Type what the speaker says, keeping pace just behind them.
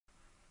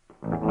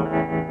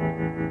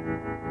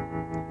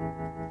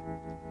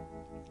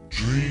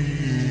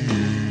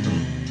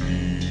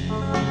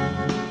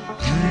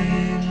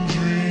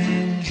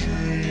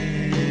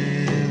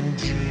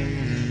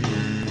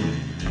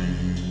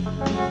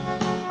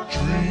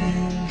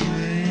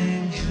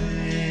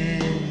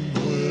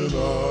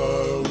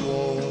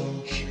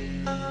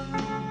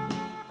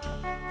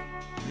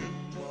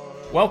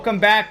Welcome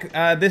back.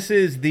 This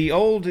is the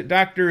old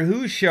Doctor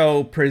Who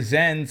show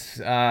presents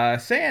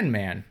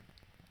Sandman.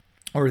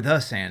 Or The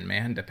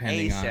Sandman,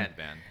 depending on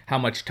how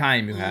much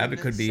time you have.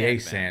 It could be a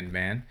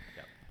Sandman.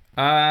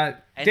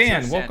 Yep.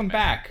 Dan, welcome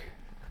back.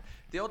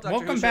 The old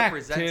Doctor Who show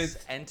presents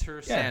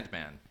Enter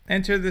Sandman.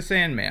 Enter the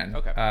Sandman.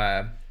 Okay.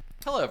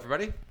 Hello,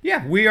 everybody.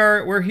 Yeah,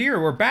 we're here.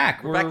 We're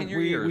back. We're back in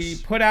your ears. We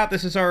put out,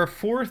 this is our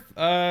fourth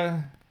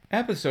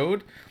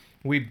episode.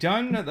 We've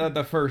done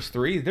the first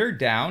three. They're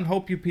down.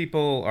 Hope you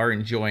people are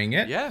enjoying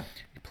it. Yeah.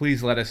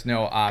 Please let us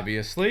know,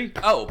 obviously.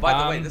 Oh,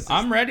 by the way,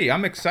 I'm ready.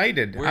 I'm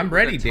excited. I'm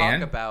ready,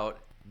 Dan. We're talk about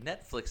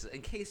Netflix,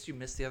 in case you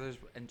missed the others,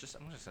 and I'm just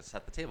going to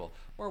set the table.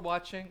 We're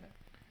watching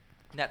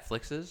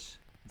Netflix's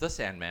The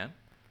Sandman.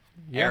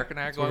 Yeah, Eric and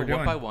I are going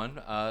one by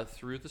one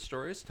through the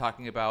stories,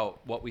 talking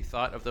about what we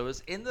thought of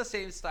those in the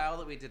same style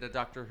that we did a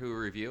Doctor Who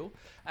review.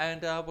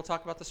 And we'll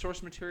talk about the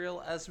source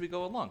material as we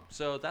go along.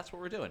 So that's what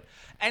we're doing.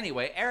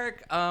 Anyway,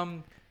 Eric,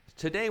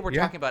 today we're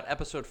talking about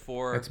episode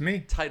 4. That's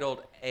me.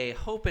 Titled A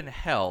Hope in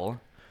Hell.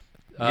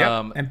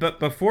 But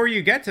before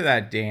you get to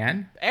that,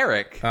 Dan.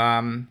 Eric.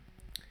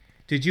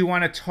 Did you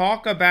want to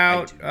talk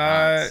about...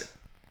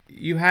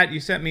 You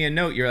sent me a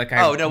note. You're like,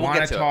 I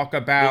want to talk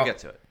about... We'll get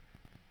to it.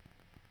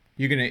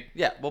 You're going to...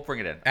 Yeah, we'll bring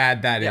it in.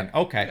 Add that in.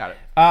 Okay. Got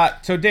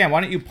it. So, Dan,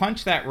 why don't you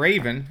punch that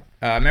raven?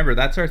 Remember,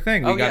 that's our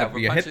thing.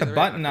 You hit the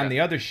button on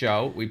the other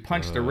show. We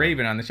punched the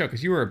raven on the show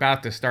because you were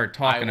about to start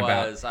talking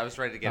about... I was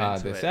ready to get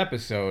into this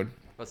episode.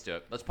 Let's do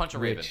it. Let's punch a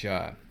raven. Which,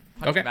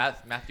 punch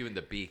Matthew in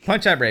the beak.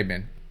 Punch that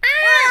raven.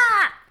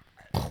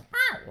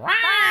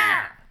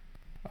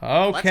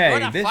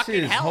 Okay, this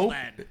is Hope...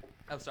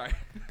 I'm sorry.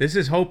 This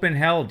is Hope in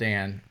Hell,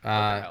 Dan.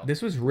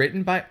 This was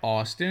written by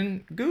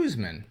Austin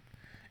Guzman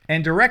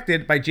and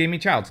directed by Jamie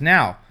Childs.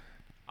 Now,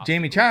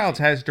 Jamie Childs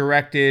has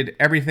directed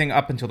everything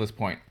up until this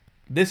point.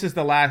 This is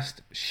the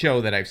last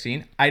show that I've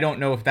seen. I don't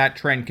know if that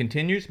trend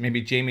continues.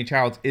 Maybe Jamie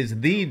Childs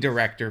is the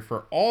director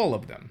for all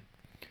of them.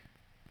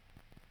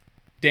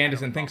 Dan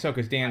doesn't think so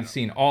because Dan's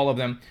seen all of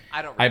them.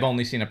 I've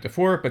only seen up to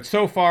 4, but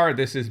so far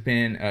this has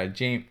been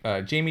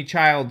Jamie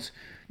Childs'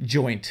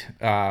 joint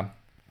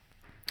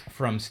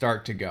from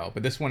start to go.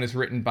 But this one is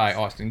written by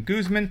Austin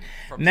Guzman.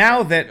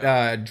 Now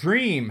that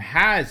Dream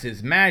has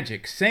his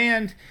magic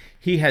sand,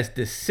 he has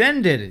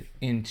descended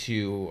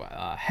into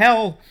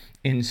hell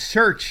in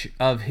search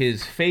of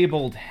his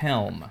fabled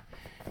helm.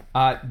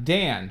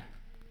 Dan.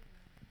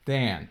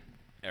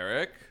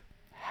 Eric?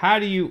 Where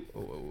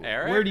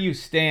do you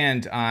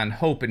stand on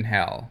Hope in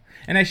Hell?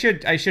 And I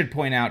should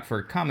point out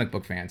for comic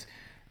book fans,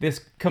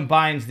 this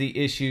combines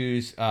the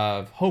issues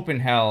of Hope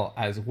in Hell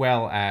as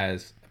well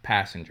as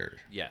Passengers.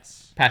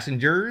 Yes.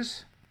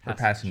 Passengers or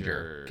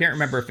passenger? Can't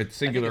remember if it's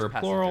singular or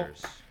plural.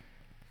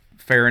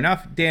 Fair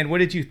enough. Dan, what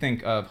did you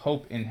think of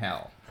Hope in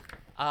Hell?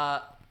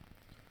 How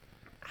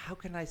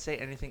can I say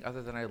anything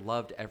other than I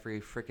loved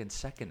every freaking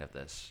second of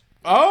this?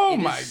 Oh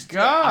my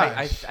god!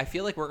 I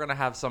feel like we're gonna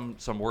have some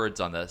words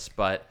on this,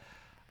 but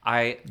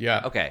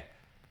okay.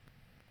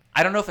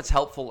 I don't know if it's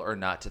helpful or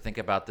not to think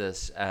about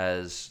this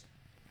as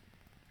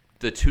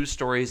the two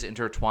stories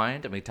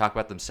intertwined, and we talk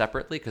about them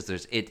separately because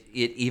it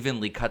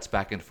evenly cuts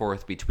back and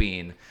forth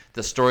between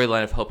the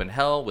storyline of Hope in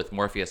Hell with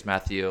Morpheus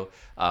Matthew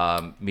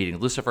meeting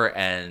Lucifer,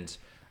 and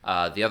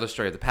the other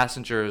story of the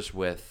Passengers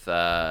with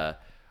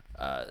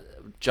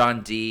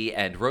John Dee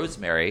and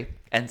Rosemary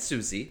and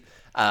Susie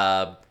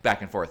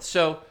back and forth.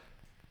 So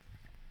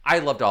I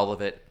loved all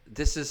of it.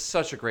 This is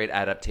such a great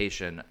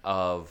adaptation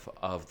of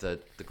the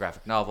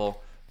graphic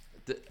novel.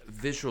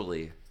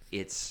 Visually,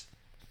 it's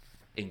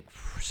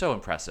so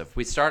impressive.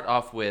 We start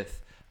off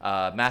with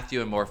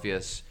Matthew and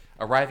Morpheus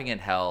arriving in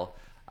hell,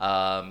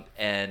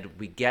 and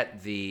we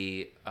get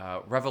the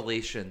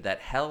revelation that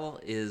hell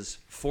is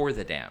for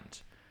the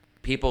damned.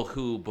 People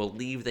who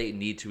believe they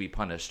need to be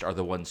punished are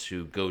the ones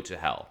who go to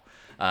hell.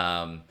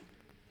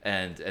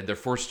 And they're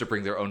forced to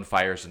bring their own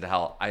fires into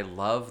hell. I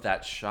love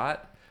that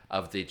shot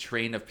of the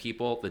train of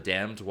people, the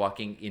damned,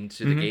 walking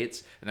into the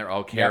gates, and they're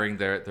all carrying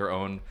their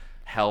own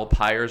hell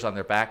pyres on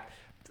their back.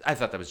 I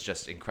thought that was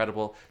just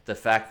incredible. The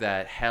fact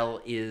that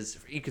hell is,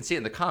 you can see it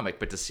in the comic,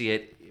 but to see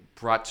it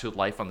brought to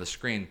life on the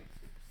screen,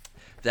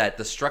 that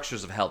the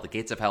structures of hell, the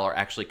gates of hell, are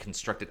actually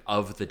constructed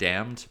of the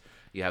damned.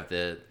 You have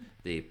the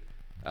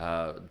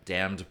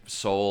damned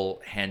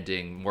soul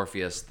handing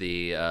Morpheus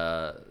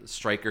the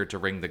striker to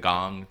ring the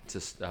gong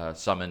to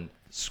summon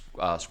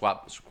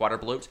squatter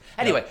bloat.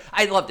 Anyway,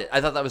 I loved it.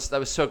 I thought that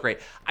was so great.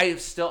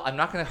 I'm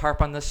not going to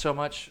harp on this so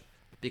much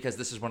because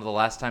this is one of the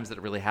last times that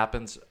it really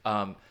happens.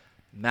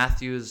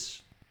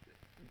 Matthew's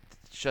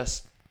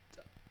just...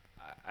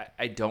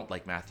 I don't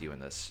like Matthew in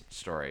this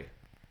story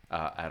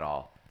at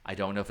all. I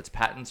don't know if it's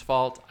Patton's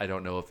fault. I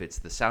don't know if it's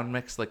the sound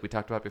mix like we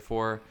talked about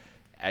before.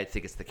 I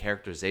think it's the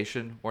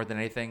characterization more than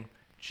anything.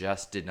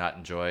 Just did not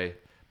enjoy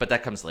But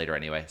that comes later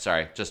anyway.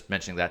 Sorry, just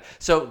mentioning that.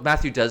 So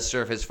Matthew does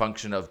serve his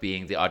function of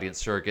being the audience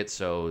surrogate,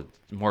 so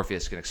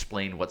Morpheus can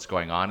explain what's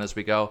going on as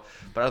we go.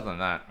 But other than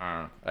that,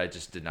 I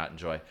just did not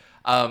enjoy.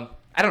 I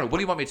don't know. What do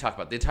you want me to talk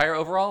about? The entire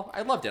overall?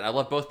 I loved it. I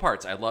love both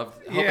parts. I love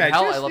Hope and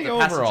Hell. I love the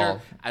passenger.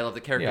 Overall. I love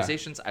the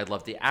characterizations. I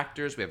love the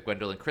actors. We have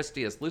Gwendolyn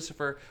Christie as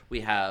Lucifer.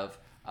 We have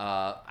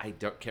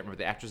can't remember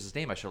the actress's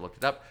name. I should have looked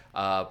it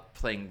up.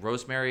 Playing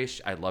Rosemary.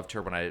 I loved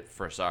her when I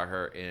first saw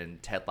her in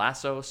Ted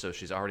Lasso. So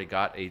she's already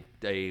got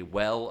a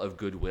well of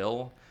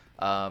goodwill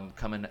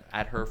coming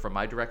at her from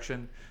my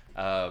direction.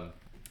 I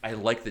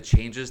like the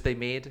changes they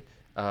made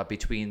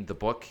between the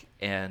book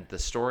and the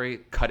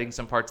story, cutting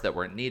some parts that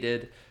weren't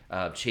needed,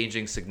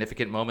 changing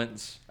significant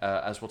moments,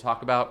 as we'll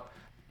talk about.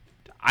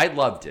 I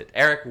loved it.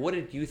 Eric, what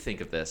did you think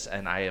of this?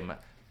 And I am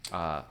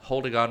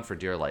holding on for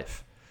dear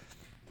life.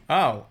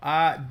 Oh,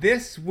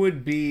 this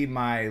would be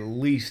my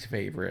least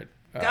favorite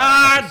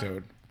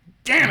episode.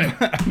 Damn it!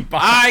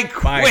 I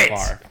quit. By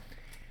far.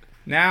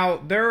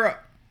 Now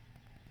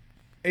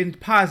in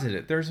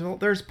positive.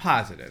 There's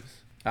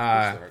positives.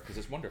 Because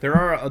it's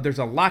wonderful. There's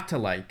a lot to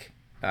like.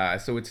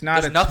 So it's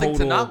not There's a nothing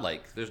total, to not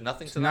like. There's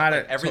nothing to not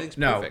like. Everything's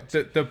perfect.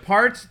 No, the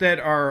parts that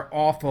are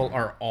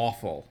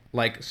awful.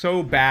 Like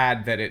so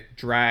bad that it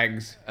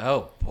drags.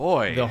 Oh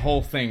boy. The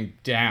whole thing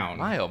down.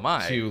 My oh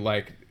my. To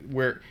like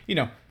where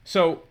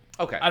so.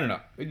 Okay. I don't know.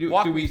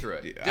 Walk me through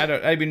it. I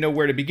don't even know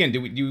where to begin.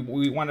 Do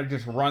we want to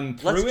just run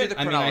through it? Let's do the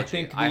chronology. I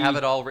think I have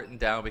it all written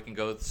down. We can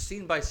go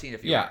scene by scene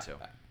if you want to.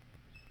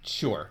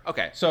 Sure.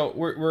 Okay. So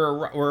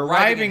we're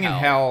arriving in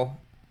hell.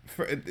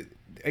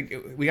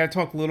 We got to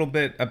talk a little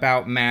bit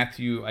about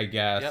Matthew, I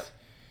guess.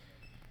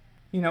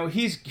 Yep.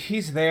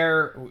 He's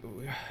there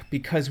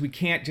because we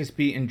can't just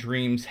be in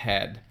Dream's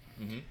head.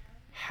 Mm-hmm.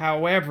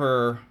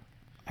 However,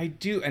 I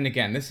do, and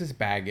again, this is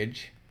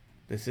baggage.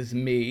 This is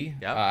me,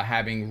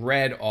 having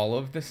read all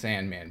of the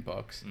Sandman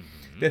books.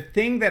 Mm-hmm. The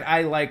thing that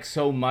I like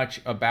so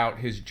much about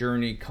his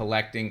journey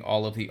collecting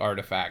all of the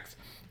artifacts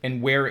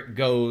and where it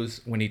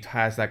goes when he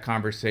has that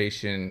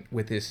conversation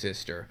with his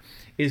sister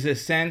is a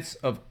sense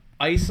of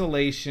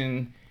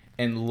isolation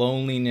and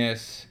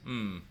loneliness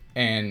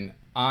and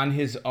on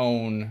his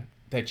own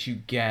that you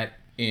get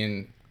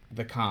in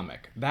the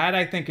comic. That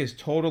I think is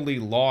totally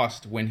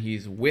lost when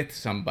he's with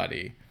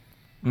somebody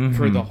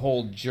for the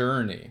whole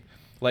journey.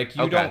 Like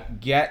you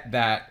don't get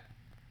that.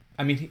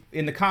 I mean,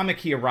 in the comic,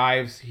 he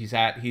arrives. He's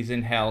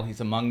in hell. He's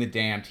among the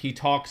damned. He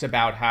talks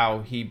about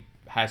how he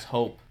has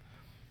hope,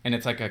 and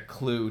it's like a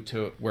clue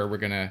to where we're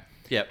gonna,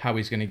 how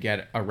he's gonna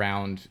get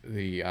around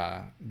the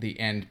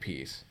end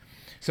piece.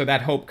 So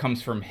that hope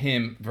comes from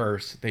him.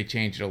 Verse they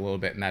changed it a little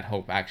bit, and that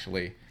hope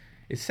actually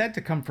is said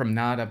to come from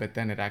Nada, but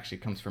then it actually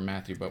comes from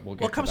Matthew. But we'll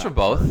get. It comes from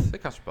both.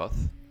 It comes from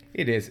both.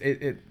 It is.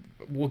 It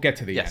we'll get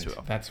to the end. We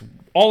will. That's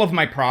all of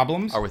my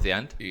problems are with the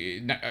end.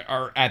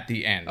 Are at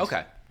the end.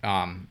 Okay.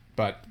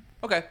 But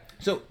okay.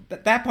 So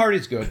that part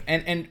is good,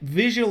 and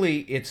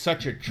visually it's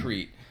such a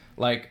treat.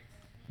 Like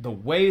the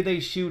way they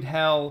shoot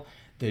hell,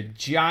 the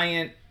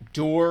giant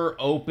door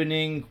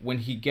opening when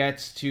he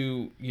gets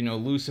to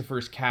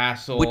Lucifer's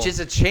castle, which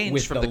is a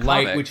change from the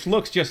light, comic, which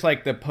looks just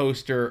like the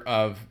poster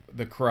of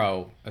The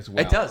Crow as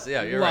well. It does,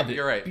 yeah. You're right.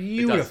 You're right.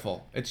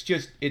 Beautiful. It's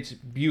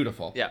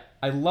beautiful. Yeah.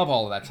 I love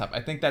all of that stuff. I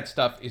think that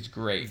stuff is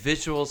great.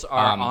 Visuals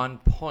are on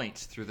point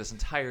through this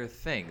entire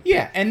thing.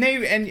 Yeah, and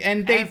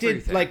they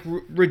did like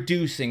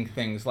reducing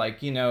things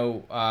like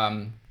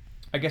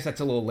I guess that's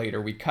a little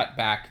later. We cut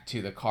back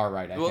to the car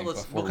ride.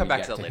 We'll come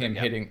back to that later. Him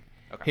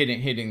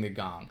hitting the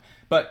gong.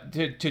 But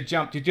to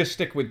just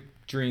stick with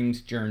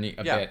Dream's journey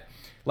a bit.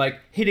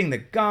 Like, hitting the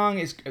gong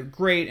is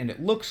great, and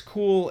it looks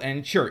cool,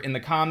 and sure, in the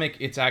comic,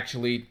 it's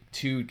actually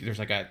there's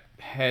like a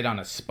head on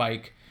a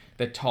spike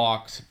that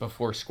talks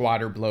before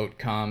Squatter Bloat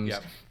comes,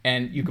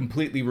 and you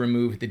completely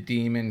remove the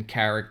demon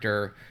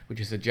character, which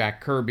is a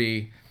Jack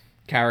Kirby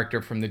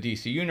character from the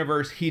DC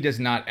Universe. He does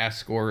not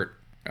escort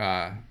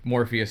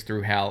Morpheus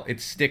through hell.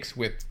 It sticks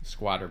with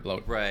Squatter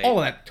Bloat. Right. All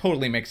of that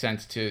totally makes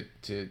sense to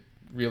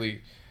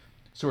really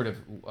sort of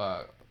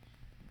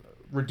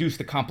reduce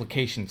the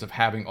complications of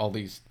having all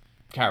these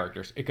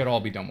characters. It could all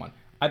be done one.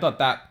 I thought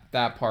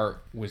that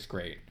part was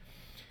great.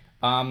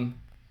 I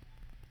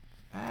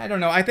don't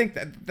know. I think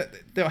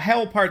that the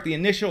hell part, the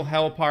initial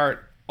hell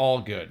part,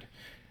 all good.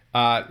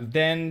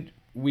 Then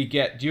we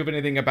get. Do you have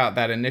anything about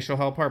that initial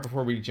hell part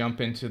before we jump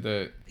into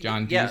the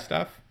John Dee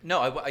stuff? No.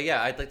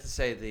 I'd like to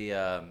say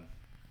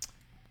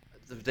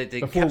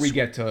before we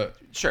get to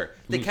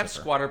they kept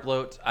Squatter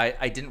Bloat.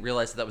 I didn't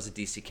realize that was a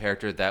DC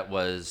character that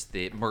was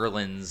the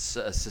Merlin's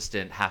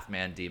assistant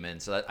half-man demon,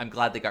 so I'm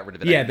glad they got rid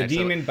of it. Yeah, the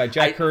demon by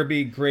Jack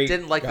Kirby, great.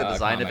 Didn't like the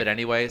design of it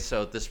anyway,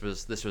 so this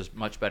was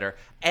much better,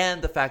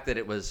 and the fact that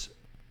it was,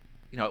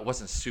 it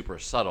wasn't super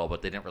subtle,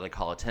 but they didn't really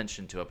call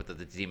attention to it. But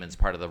the demon's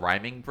part of the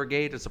rhyming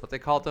brigade is what they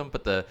called them.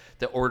 But the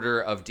order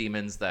of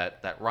demons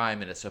that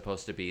rhyme, and it's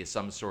supposed to be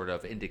some sort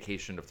of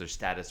indication of their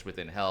status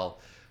within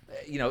hell.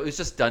 It was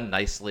just done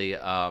nicely.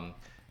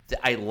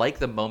 I like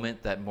the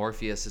moment that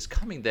Morpheus is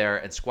coming there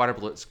and Squatter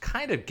Blue's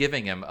kind of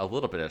giving him a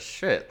little bit of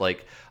shit,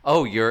 like,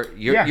 "Oh, you're and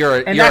you're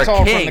that's a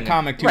all king." from the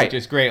comic too, right. which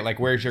is great. Like,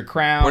 where's your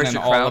crown? Where's and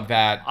your all crown? of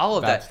that. All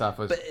of that stuff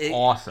was But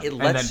awesome. It And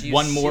lets then you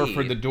one more see-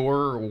 for the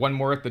door, one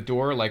more at the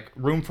door, like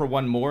room for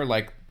one more,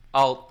 like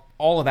all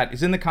all of that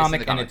is in the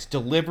comic, and comic. it's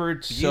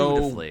delivered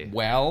Beautifully. so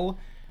well.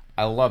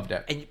 I loved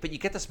it. But you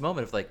get this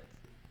moment of like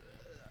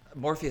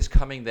Morpheus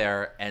coming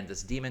there and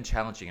this demon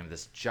challenging him,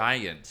 this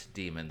giant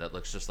demon that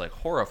looks just like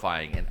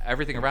horrifying and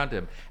everything around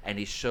him, and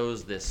he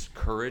shows this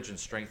courage and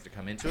strength to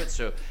come into it.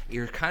 So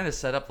you're kind of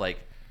set up like,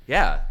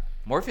 yeah,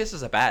 Morpheus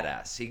is a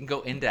badass. He can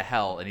go into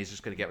hell and he's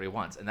just going to get what he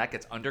wants, and that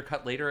gets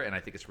undercut later, and I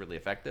think it's really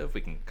effective.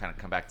 We can kind of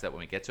come back to that when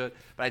we get to it,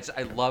 but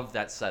I love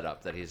that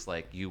setup that he's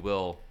like, you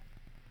will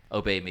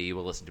obey me, you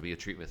will listen to me, you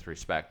treat me with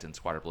respect, and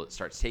Squatter Blue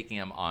starts taking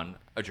him on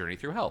a journey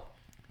through hell.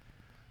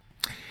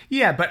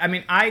 Yeah, but I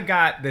mean, I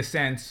got the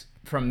sense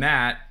from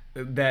that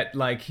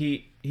like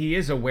he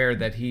is aware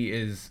that he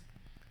is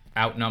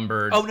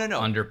outnumbered, Oh,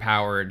 no.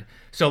 underpowered.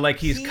 So like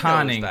he's He knows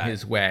conning that.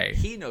 his way.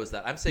 He knows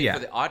that. I'm saying Yeah. for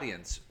the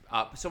audience,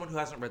 someone who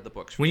hasn't read the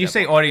books. For When you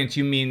say example, audience,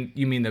 you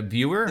mean the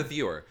viewer?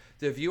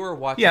 the viewer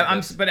watching. Yeah,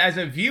 this, but as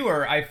a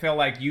viewer, I feel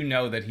like you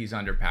know that he's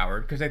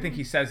underpowered because I think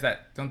he says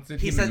that. Don't he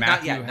even says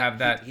Matthew not yet. have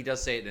that? He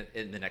does say it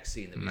in the next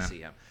scene that we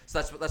see him.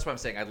 So that's what I'm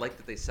saying. I like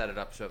that they set it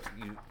up so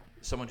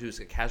someone who's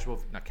a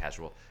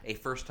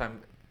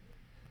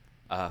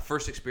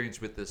first experience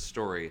with this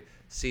story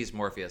sees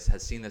Morpheus,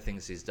 has seen the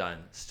things he's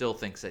done, still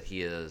thinks that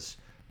he is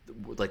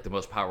like the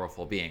most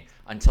powerful being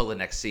until the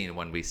next scene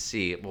when we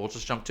see. We'll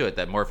just jump to it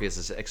that Morpheus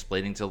is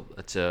explaining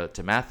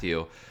to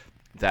Matthew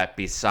that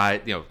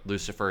beside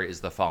Lucifer is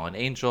the fallen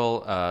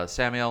angel,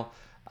 Samael,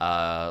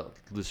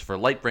 Lucifer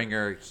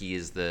Lightbringer. He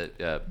is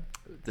the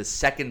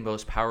second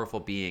most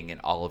powerful being in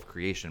all of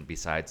creation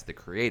besides the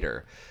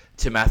Creator.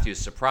 To Matthew's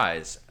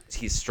surprise,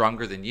 he's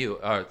stronger than you.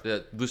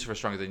 Lucifer's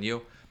stronger than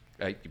you.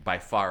 By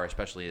far,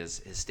 especially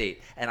his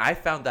state. And I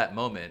found that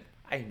moment,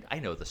 I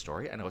know the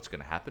story, I know what's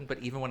going to happen, but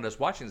even when I was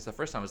watching this the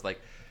first time, I was like,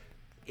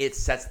 it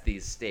sets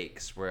these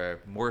stakes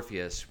where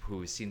Morpheus,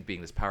 who is seen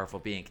being this powerful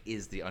being,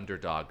 is the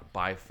underdog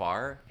by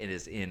far and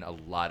is in a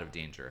lot of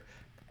danger.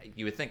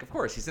 You would think, of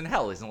course, he's in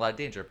hell, he's in a lot of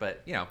danger,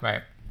 but,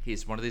 Right.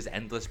 he's one of these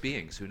endless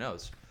beings, who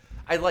knows?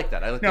 I like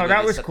that. No,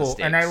 that was cool.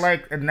 And I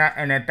like, and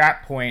at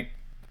that point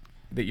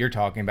that you're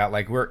talking about,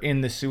 like, we're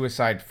in the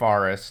Suicide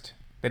Forest.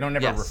 They don't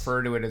ever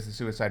refer to it as the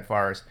Suicide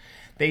Forest.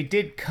 They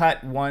did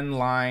cut one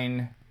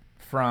line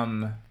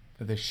from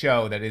the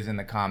show that is in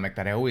the comic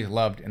that I always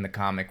loved in the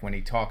comic when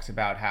he talks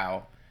about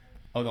how,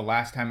 the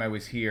last time I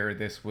was here,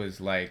 this was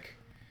like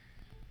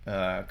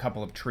a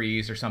couple of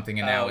trees or something,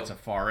 and now it's a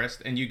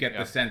forest. And you get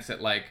the sense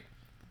that, like,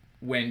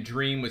 when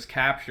Dream was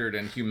captured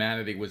and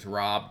humanity was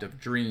robbed of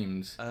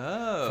dreams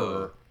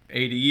for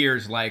 80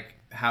 years, like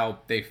how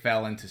they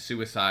fell into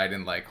suicide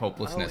and like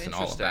hopelessness and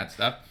all of that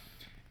stuff.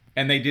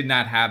 And they did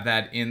not have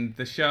that in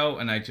the show,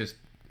 and I just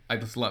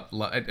love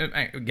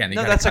again.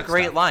 No, that's a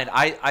great line.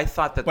 I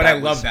thought that. But I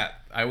love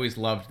that. I always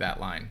loved that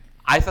line.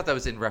 I thought that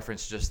was in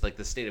reference to just like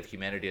the state of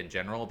humanity in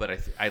general. But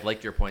I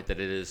liked your point that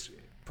it is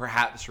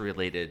perhaps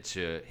related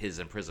to his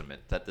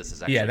imprisonment. That this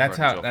is actually that's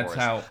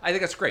how. I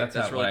think that's great.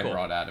 That's really what cool. I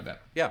brought out of it.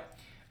 Yeah.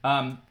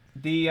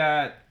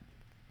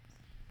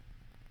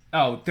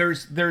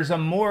 There's a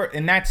more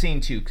in that scene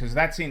too, because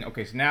that scene.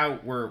 Okay, so now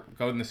we're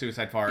going to the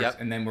Suicide Forest,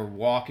 and then we're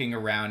walking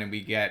around, and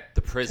we get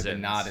the prison, to the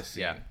Nada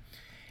scene. Yeah.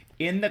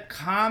 In the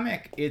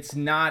comic, it's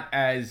not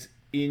as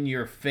in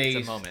your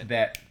face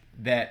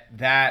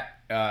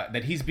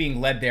that he's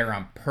being led there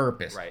on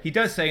purpose. Right. He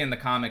does say in the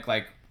comic,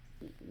 like,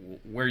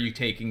 where are you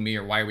taking me,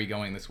 or why are we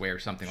going this way, or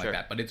something like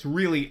that. But it's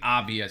really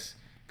obvious,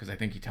 because I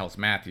think he tells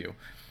Matthew,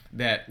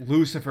 that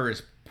Lucifer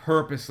is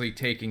purposely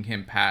taking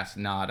him past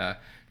Nada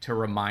to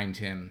remind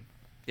him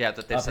that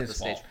they set the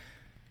fall. stage.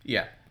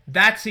 Yeah.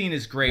 That scene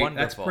is great.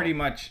 Wonderful. That's pretty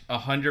much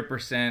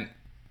 100%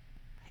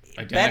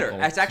 better.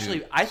 It's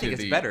actually, I think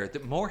it's better.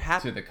 More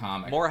to the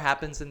comic. More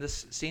happens in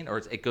this scene, or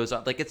it goes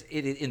on. Like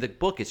in the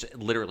book, it's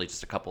literally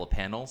just a couple of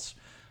panels.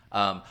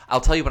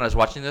 I'll tell you, when I was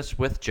watching this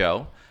with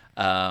Joe,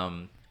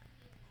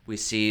 we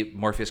see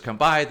Morpheus come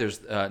by. There's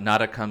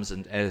Nada comes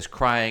and is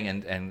crying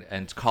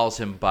and calls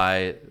him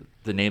by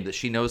the name that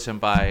she knows him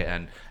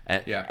by,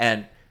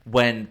 and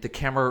when the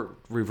camera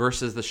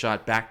reverses the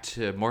shot back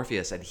to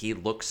Morpheus and he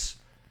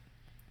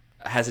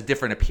has a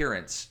different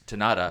appearance to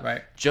Nada.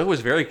 Right. Joe was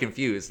very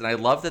confused, and I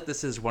love that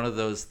this is one of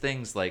those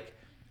things, like,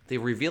 they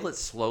reveal it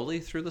slowly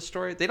through the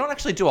story. They don't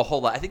actually do a whole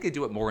lot. I think they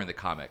do it more in the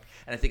comic,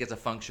 and I think it's a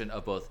function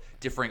of both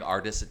differing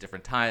artists at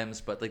different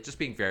times, but like just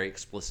being very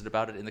explicit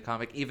about it in the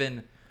comic.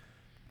 Even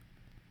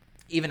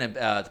in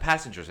the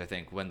Passengers, I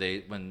think when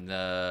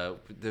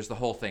there's the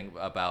whole thing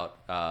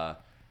about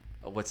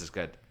what's his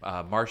good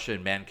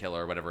Martian Mankiller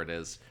or whatever it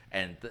is,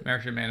 and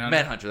Martian Manhunter.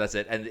 Manhunter, that's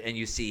it, and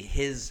you see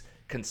his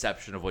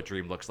conception of what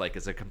Dream looks like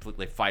is a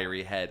completely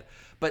fiery head.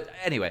 But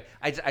anyway,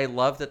 I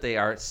love that they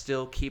are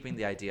still keeping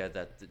the idea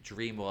that the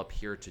Dream will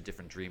appear to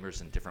different dreamers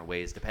in different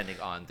ways depending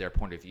on their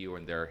point of view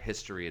and their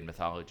history and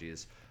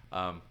mythologies.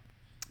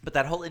 But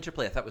that whole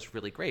interplay I thought was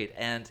really great,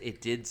 and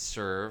it did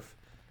serve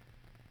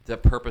the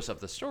purpose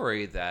of the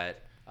story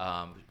that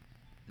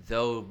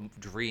though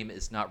Dream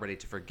is not ready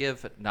to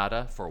forgive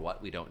Nada for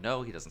what we don't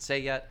know, he doesn't say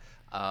yet,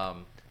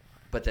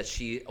 but that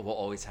she will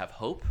always have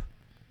hope.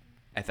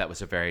 I thought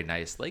was a very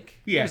nice,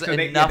 yeah. So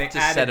they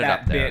added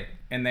that bit,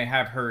 and they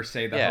have her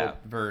say the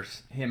hope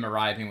verse, him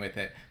arriving with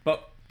it.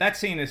 But that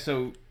scene is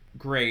so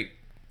great,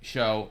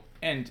 show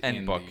and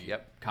in book, the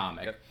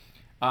comic,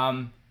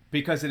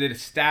 because it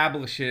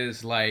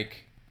establishes well,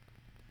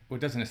 it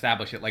doesn't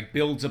establish it,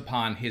 builds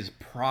upon his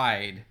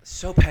pride.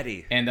 So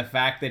petty, and the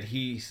fact that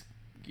he's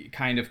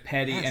kind of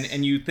petty,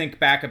 and you think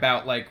back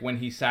about when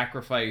he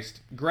sacrificed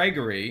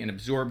Gregory and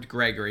absorbed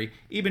Gregory,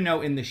 even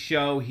though in the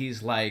show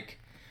he's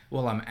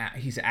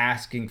he's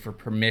asking for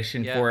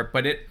permission for it,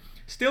 but it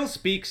still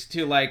speaks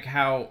to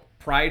how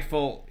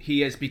prideful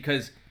he is,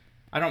 because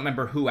I don't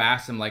remember who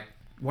asked him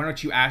why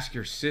don't you ask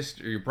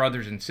your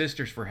brothers and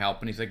sisters for help,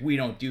 and he's like, we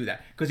don't do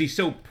that, because he's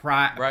so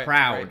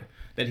proud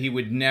that he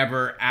would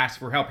never ask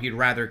for help. He'd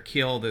rather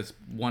kill this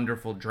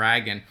wonderful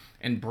dragon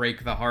and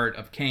break the heart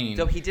of Cain,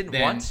 though he didn't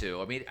want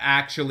to. I mean,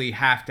 actually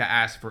have to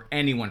ask for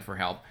anyone for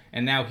help.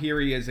 And now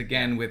here he is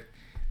again with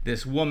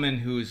this woman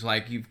who's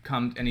you've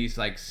come, and he's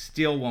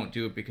still won't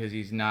do it because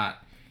he's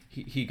not.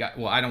 He got,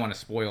 well, I don't want to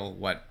spoil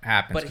what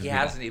happens, but he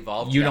hasn't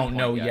evolved. You don't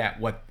know yet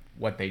what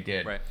they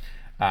did, right?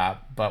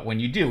 But when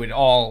you do, it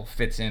all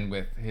fits in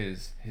with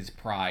his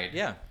pride.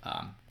 Yeah.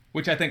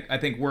 Which I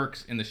think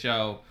works in the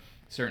show.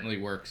 Certainly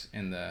works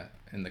in the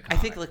comic. I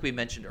think, like we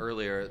mentioned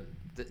earlier,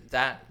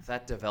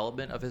 that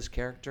development of his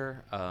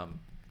character,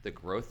 the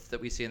growth that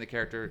we see in the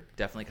character,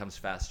 definitely comes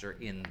faster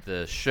in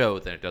the show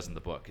than it does in the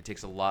book. It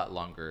takes a lot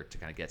longer to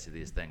kind of get to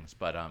these things,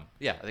 but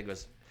yeah, I think it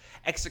was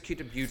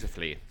executed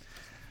beautifully.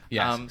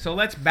 Yes. So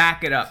let's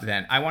back it up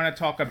then. I want to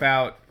talk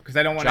about, because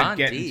I don't want to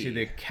get into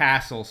the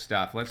castle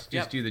stuff. Let's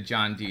just do the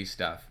John Dee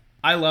stuff.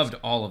 I loved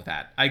all of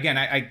that. Again,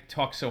 I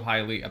talk so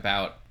highly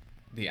about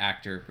the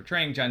actor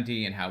portraying John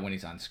Dee and how when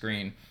he's on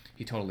screen,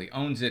 he totally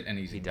owns it and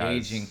he's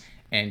engaging.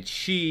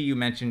 And you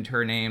mentioned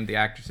her name, the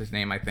actress's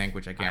name, I think,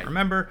 which I can't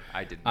remember.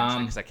 I didn't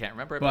mention it because I can't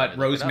remember it. But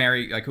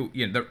Rosemary,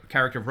 the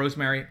character of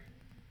Rosemary,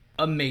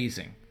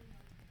 amazing.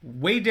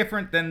 Way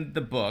different than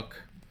the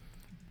book.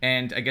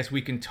 And I guess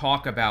we can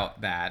talk about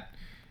that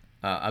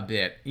a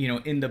bit.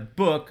 In the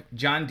book,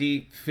 John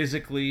Dee,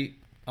 physically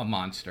a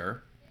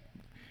monster,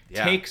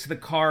 takes the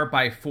car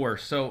by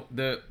force. So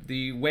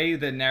the way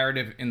the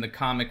narrative in the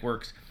comic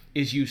works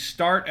is you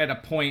start at a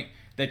point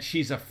that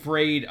she's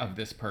afraid of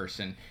this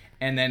person.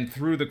 And then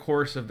through the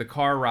course of the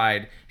car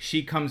ride,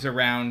 she comes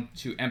around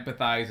to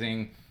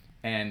empathizing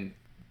and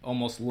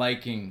almost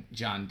liking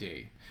John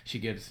Dee. She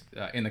gives,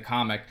 in the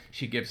comic,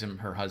 she gives him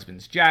her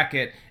husband's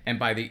jacket. And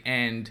by the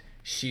end,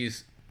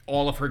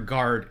 all of her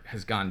guard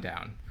has gone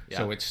down. Yeah.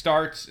 So it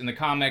starts in the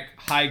comic,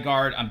 high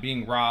guard, I'm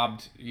being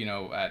robbed,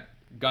 at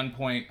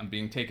gunpoint, I'm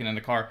being taken in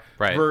the car.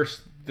 Right.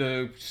 Versus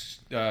the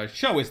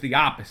show is the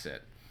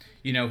opposite.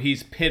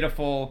 He's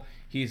pitiful.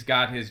 He's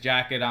got his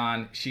jacket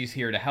on. She's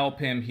here to help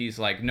him. He's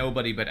like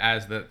nobody. But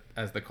as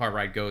the car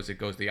ride goes, it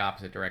goes the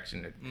opposite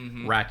direction. It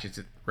ratchets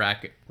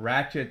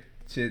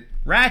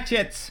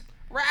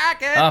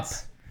up.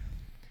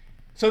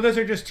 So those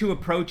are just two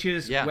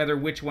approaches. Yeah. Whether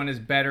which one is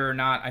better or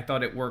not, I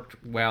thought it worked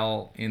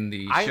well in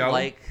the show.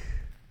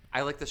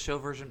 I like the show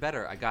version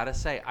better. I gotta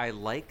say, I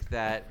like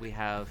that we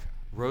have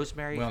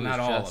Rosemary. Well, not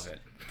all of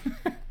it.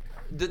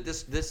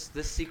 This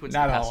sequence.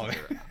 Not all of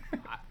it.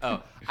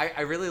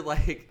 I really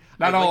like.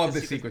 Not all of the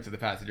sequence of The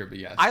Passenger, but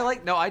yes. I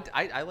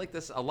like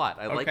this a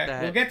lot. I like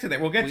that. We'll get to that.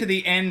 We'll get to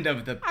the end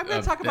of the. I'm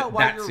going to talk about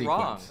why you're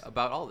wrong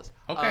about all this.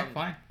 Okay,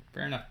 fine,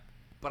 fair enough.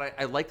 But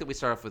I like that we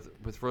start off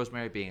with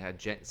Rosemary being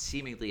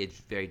seemingly a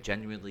very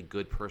genuinely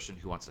good person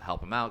who wants to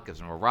help him out, gives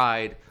him a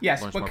ride.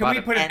 Yes, but can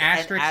we put an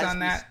asterisk on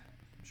that?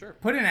 Sure.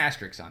 Put an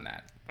asterisk on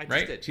that. I just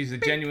right? did. She's a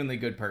genuinely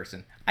good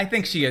person. I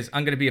think she is.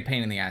 I'm going to be a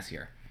pain in the ass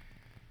here.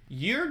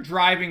 You're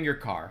driving your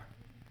car,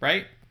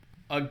 right?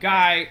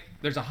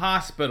 There's a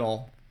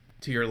hospital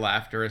to your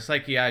left or a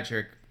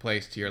psychiatric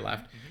place to your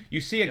left. Mm-hmm.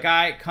 You see a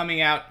guy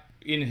coming out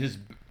in his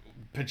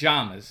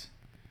pajamas,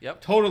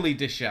 totally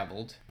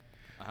disheveled.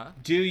 Uh-huh.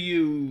 Do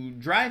you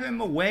drive him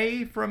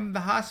away from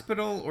the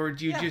hospital, or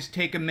do you just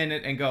take a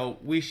minute and go,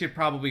 we should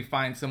probably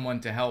find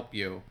someone to help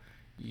you?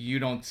 You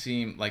don't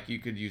seem like you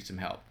could use some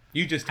help.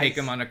 You just take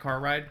him on a car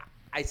ride?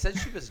 I said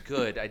she was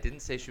good. I didn't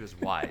say she was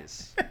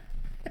wise.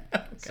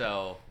 Okay.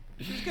 So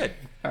she's good.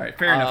 All right,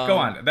 fair enough. Go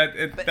on.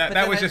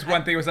 That was just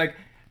one thing. It was like,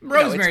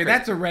 Rosemary,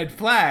 that's a red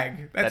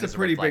flag. That's a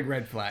pretty big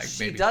red flag.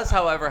 She does,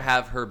 however,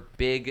 have her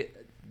big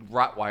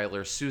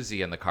Rottweiler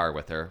Susie in the car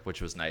with her,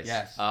 which was nice.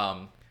 Yes.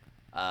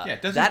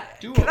 It doesn't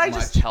do Can I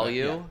just tell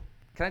you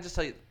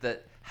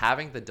that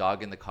having the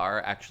dog in the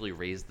car actually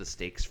raised the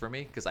stakes for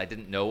me, because I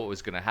didn't know what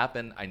was going to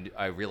happen.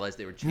 I realized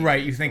they were changing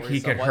right. You think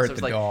he could hurt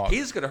the dog?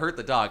 He's going to hurt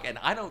the dog, and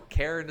I don't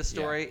care in the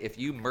story if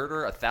you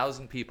murder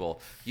 1,000 people,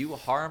 you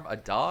harm a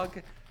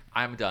dog.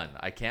 I'm done.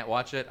 I can't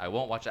watch it. I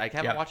won't watch it. I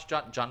haven't watched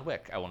John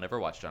Wick. I will never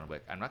watch John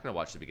Wick. I'm not going to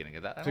watch the beginning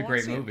of that. It's a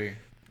great movie.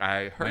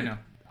 I heard.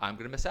 I'm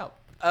going to miss out.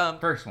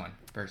 First one.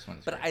 First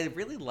one's But I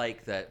really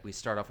like that we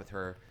start off with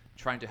her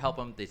trying to help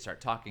him. They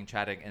start talking,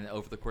 chatting, and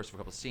over the course of a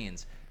couple of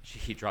scenes,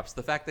 he drops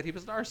the fact that he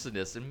was an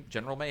arsonist and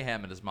General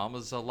Mayhem, and his mom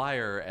was a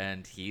liar,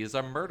 and he is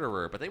a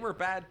murderer. But they were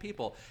bad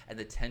people, and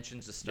the tension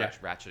just starts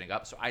ratcheting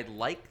up. So I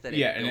like that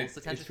it builds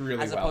the tension,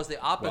 really as opposed to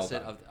the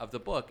opposite of the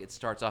book. It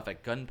starts off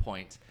at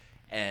gunpoint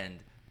and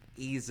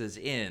eases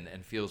in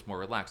and feels more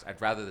relaxed.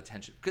 I'd rather the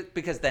tension,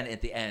 because then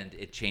at the end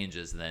it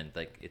changes, and then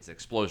like it's an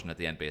explosion at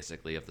the end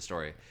basically of the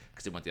story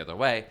because it went the other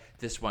way.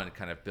 This one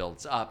kind of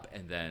builds up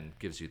and then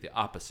gives you the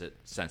opposite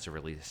sense of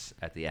release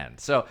at the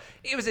end. So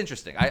it was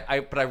interesting.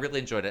 But I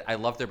really enjoyed it. I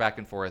love their back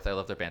and forth. I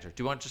love their banter.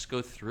 Do you want to just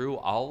go through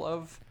all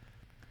of?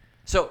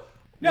 So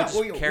no,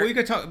 we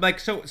could talk like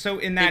so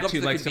in that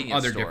too, like some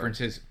other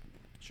differences.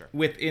 Sure.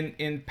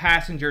 In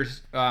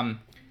Passengers.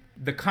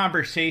 The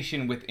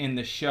conversation within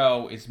the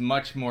show is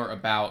much more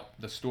about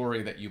the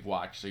story that you've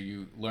watched. So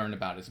you learn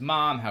about his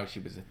mom, how she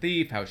was a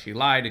thief, how she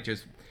lied. It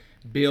just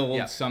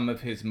builds some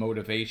of his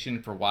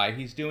motivation for why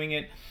he's doing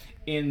it.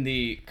 In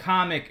the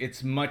comic,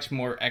 it's much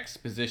more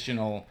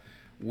expositional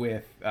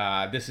with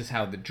this is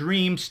how the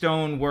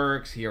Dreamstone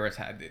works. Here is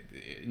how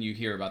you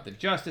hear about the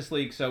Justice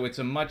League. So it's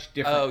a much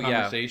different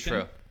conversation.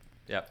 True.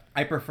 Yep.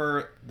 I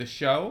prefer the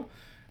show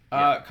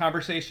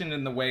conversation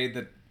in the way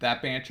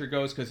that banter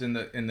goes, because in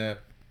the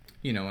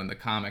in the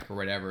comic or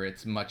whatever,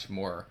 it's much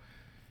more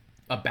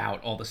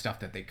about all the stuff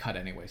that they cut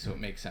anyway, so it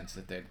makes sense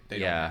that they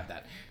don't have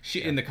that.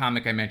 In the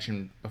comic I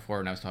mentioned before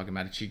when I was talking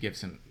about it, she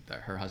gives him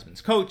her husband's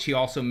coat. She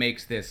also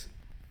makes this,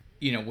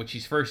 when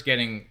she's first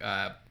getting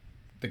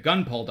the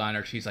gun pulled on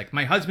her, she's like,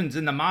 my husband's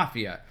in the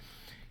mafia,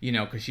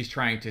 because she's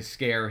trying to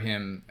scare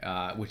him,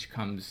 which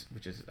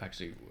is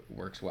actually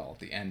works well at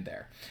the end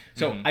there.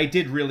 So I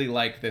did really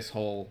like this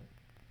whole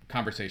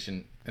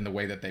conversation and the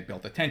way that they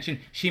built the tension.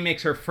 She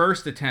makes her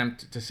first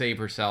attempt to save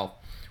herself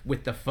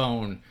with the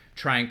phone,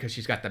 because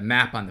she's got the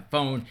map on the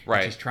phone.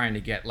 Right. She's trying to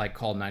get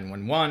call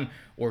 911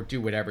 or do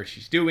whatever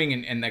she's doing,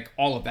 and like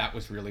all of that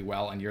was really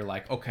well. And you're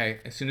like, okay,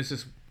 as soon as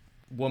this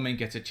woman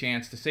gets a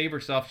chance to save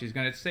herself, she's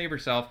going to save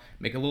herself.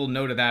 Make a little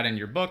note of that in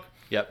your book.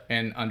 Yep.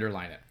 And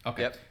underline it.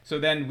 Okay. Yep. So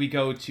then we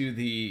go to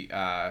the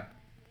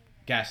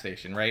gas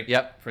station, right?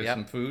 Yep. For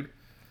some food.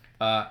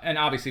 And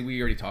obviously, we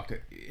already talked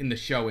in the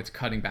show. It's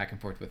cutting back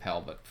and forth with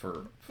Hell, but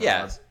for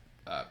our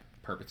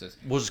purposes,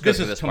 we'll just go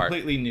through this is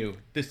completely new.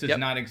 This does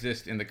not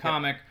exist in the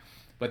comic,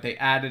 but they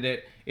added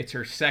it. It's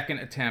her second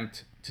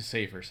attempt to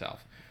save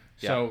herself.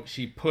 So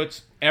she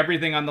puts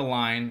everything on the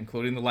line,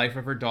 including the life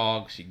of her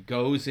dog. She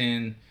goes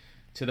in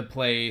to the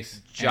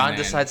place. John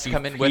decides to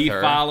come in with her.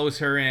 He follows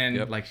her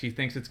in, like she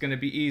thinks it's going to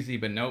be easy,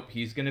 but nope,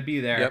 he's going to be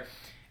there. Yep.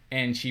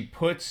 And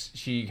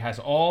she has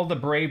all the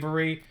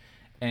bravery.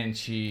 And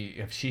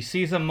if she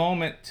sees a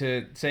moment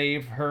to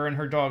save her and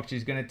her dog,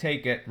 she's going to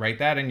take it. Write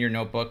that in your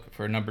notebook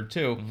for number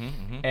 2.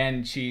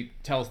 And she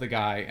tells the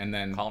guy, and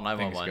then call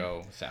 911. Things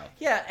go south.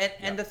 Yeah,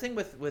 and the thing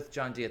with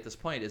John Dee at this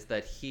point is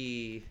that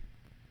he's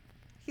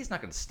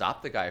not going to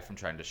stop the guy from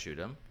trying to shoot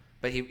him.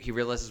 But he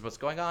realizes what's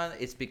going on.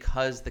 It's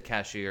because the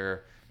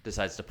cashier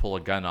decides to pull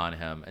a gun on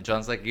him. And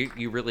John's like,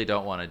 you really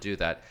don't want to do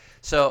that.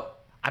 So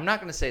I'm not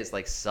going to say it's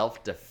like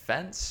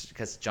self-defense,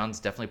 because John's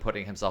definitely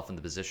putting himself in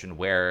the position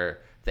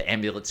where the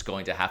amulet's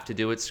going to have to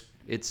do its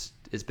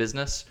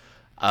business,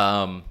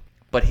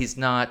 but he's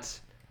not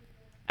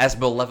as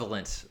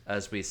malevolent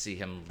as we see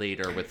him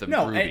later with the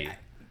Ruby.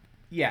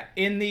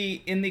 In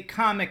the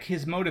comic,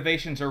 his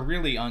motivations are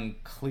really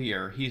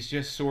unclear. He's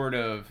just sort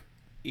of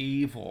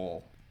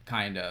evil,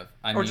 kind of.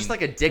 Just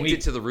like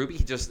addicted to the Ruby.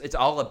 It's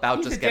all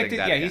about just getting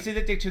that. Yeah, he's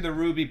addicted to the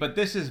Ruby, but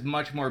this is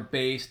much more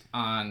based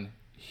on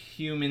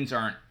humans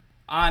aren't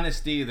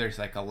honesty. There's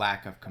like a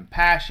lack of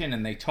compassion,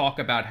 and they talk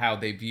about how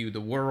they view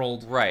the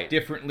world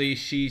differently.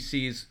 He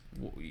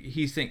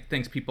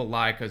thinks people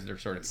lie because they're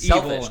sort of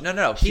selfish. evil.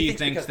 No. She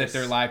thinks that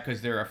they're lie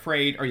because they're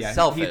afraid. Or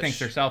selfish. He thinks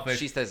they're selfish.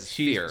 She says it's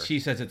fear.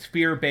 She says it's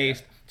fear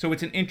based. So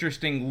it's an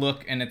interesting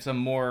look, and it's a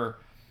more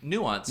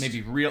nuanced,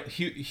 maybe real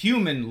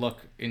human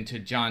look into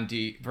John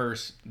Dee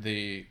versus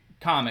the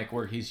comic,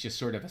 where he's just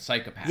sort of a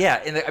psychopath.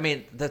 Yeah,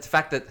 and the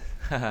fact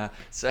that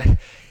so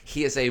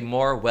he is a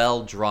more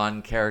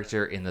well-drawn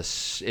character in the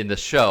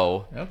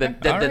show than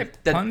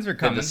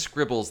the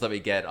scribbles that we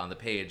get on the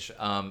page.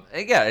 And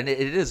it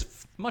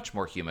is much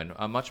more human,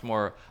 much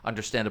more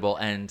understandable,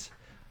 and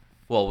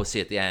we'll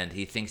see at the end.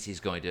 He thinks he's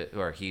going to,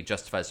 or he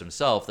justifies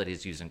himself that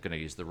he's going to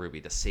use the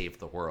Ruby to save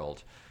the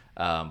world.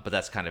 But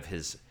that's kind of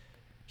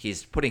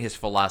he's putting his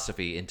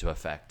philosophy into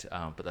effect,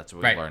 but that's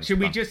what we learned.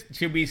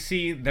 Should we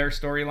see their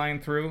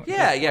storyline through?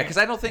 Yeah, because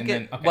I don't think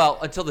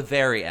until the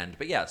very end.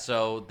 But yeah,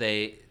 so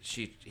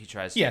he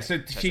tries. Yeah, so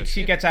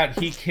she gets out.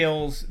 He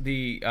kills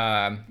the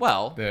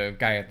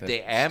guy at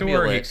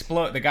the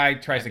store. The guy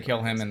tries to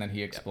kill him, and then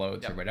he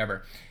explodes or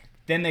whatever.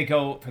 Then they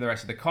go for the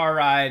rest of the car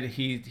ride.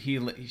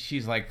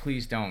 She's like,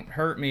 please don't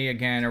hurt me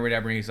again or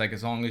whatever. And he's like,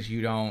 as long as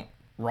you don't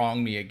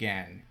wrong me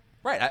again.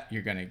 Right,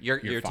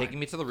 you're taking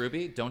me to the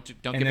Ruby. Don't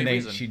give me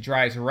reason. She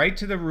drives right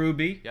to the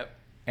Ruby. Yep.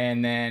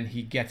 And then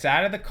he gets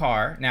out of the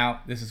car.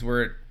 Now this is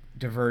where it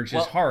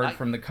diverges hard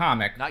from the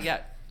comic. Not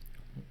yet.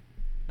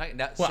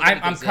 Well,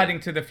 I'm cutting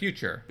to the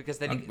future because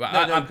then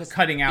I'm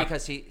cutting out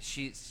because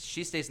she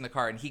stays in the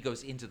car and he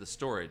goes into the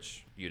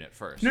storage unit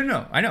first.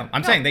 No, I know.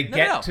 I'm saying they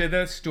get to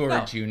the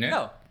storage unit.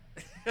 No.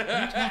 What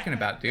are you talking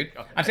about, dude?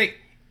 I'm saying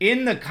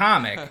in the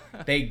comic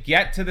they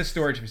get to the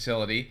storage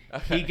facility.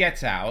 He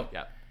gets out.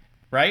 Yeah.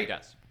 Right?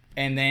 Yes.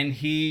 And then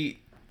he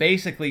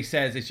basically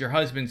says, "Is your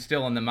husband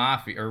still in the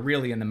mafia, or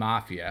really in the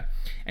mafia?"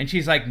 And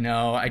she's like,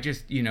 "No, I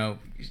just,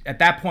 at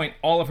that point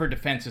all of her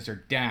defenses are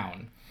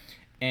down.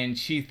 And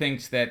she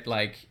thinks that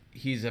like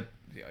he's an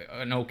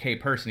okay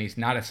person, he's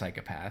not a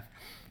psychopath.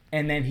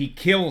 And then he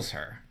kills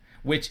her,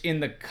 which in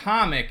the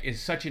comic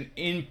is such an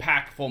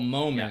impactful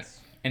moment.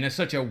 Yes. And it's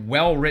such a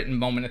well-written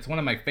moment. It's one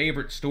of my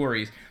favorite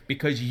stories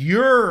because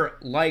you're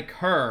like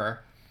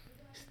her.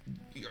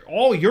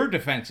 All your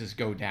defenses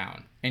go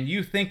down and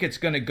you think it's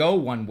going to go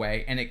one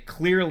way and it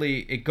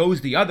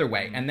goes the other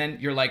way. And then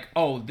you're like,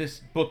 oh,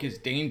 this book is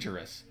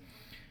dangerous.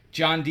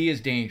 John Dee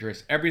is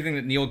dangerous. Everything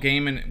that Neil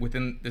Gaiman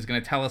is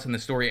going to tell us in the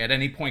story at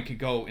any point could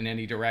go in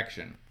any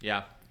direction.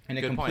 Yeah. And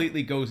it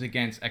completely goes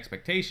against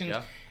expectations.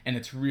 Yeah. And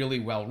it's really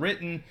well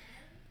written.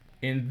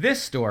 In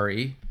this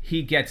story,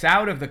 he gets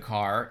out of the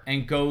car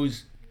and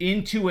goes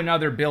into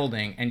another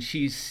building and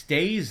she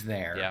stays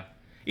there. Yeah.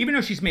 Even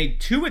though she's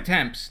made 2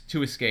 attempts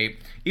to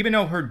escape, even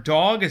though her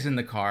dog is in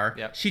the car,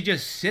 Yep. she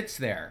just sits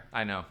there.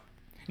 I know.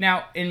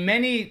 Now,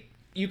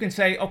 you can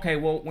say, okay,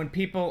 well, when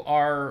people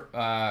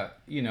are,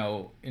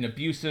 in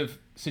abusive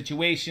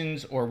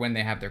situations or when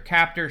they have their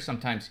captor,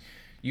 sometimes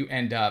you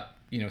end up,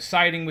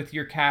 siding with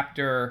your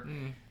captor.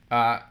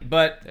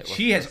 But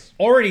she has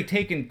already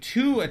taken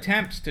 2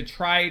 attempts to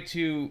try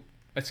to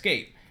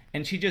escape.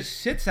 And she just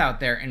sits out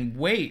there and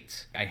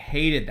waits. I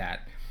hated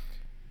that.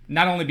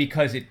 Not only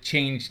because it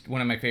changed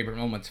one of my favorite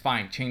moments,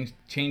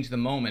 changed the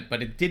moment,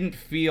 but it didn't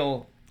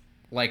feel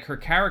like her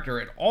character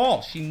at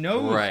all. She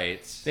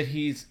knows that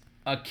he's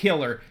a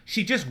killer.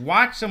 She just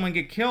watched someone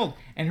get killed,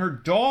 and her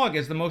dog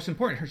is the most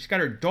important. She's got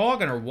her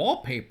dog on her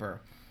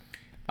wallpaper.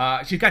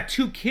 She's got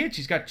 2 kids.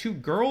 She's got 2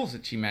 girls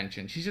that she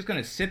mentioned. She's just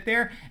going to sit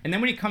there, and then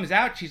when he comes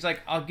out, she's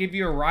like, I'll give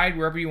you a ride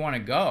wherever you want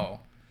to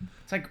go.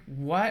 It's like,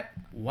 what?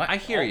 I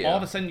hear you. All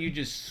of a sudden, you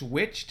just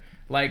switched?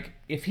 Like,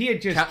 if he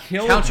had just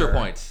killed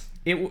counterpoints.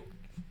 her...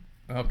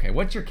 Okay,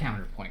 what's your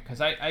counterpoint? Because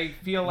I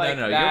feel like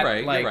No,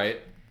 that, you're right.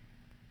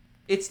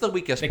 It's the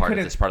weakest part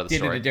of this part of the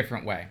story. They did it a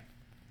different way.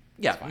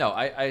 Yeah, no,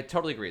 I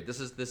totally agree. This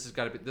is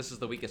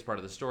the weakest part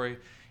of the story.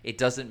 It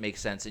doesn't make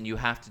sense, and you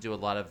have to do a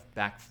lot of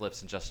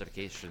backflips and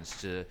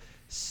justifications to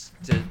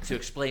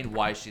explain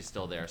why she's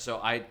still there. So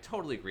I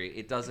totally agree.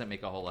 It doesn't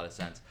make a whole lot of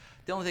sense.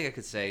 The only thing I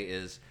could say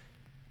is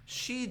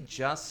she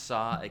just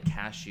saw a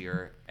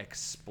cashier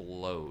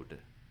explode.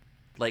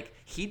 Like,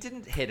 he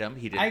didn't hit him,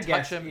 he didn't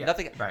touch him,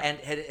 nothing, right.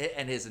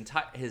 And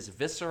his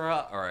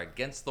viscera are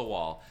against the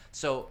wall.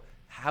 So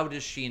how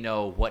does she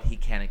know what he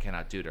can and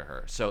cannot do to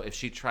her? So if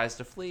she tries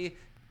to flee,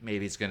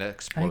 maybe he's going to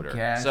explode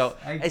her. So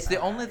it's the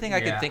only thing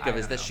I can think of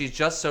is that she's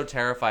just so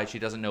terrified she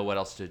doesn't know what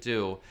else to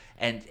do.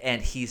 And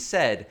he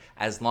said,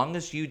 as long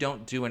as you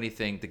don't do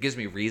anything that gives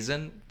me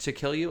reason to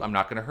kill you, I'm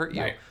not going to hurt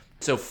you. Right.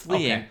 So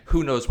fleeing,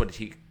 who knows what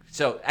he...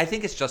 So I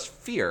think it's just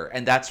fear,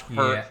 and that's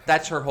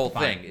her whole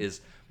thing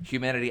is...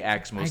 Humanity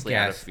acts mostly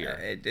out of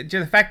fear.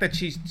 The fact that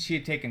she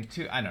had taken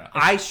 2, I don't know.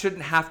 I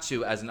shouldn't have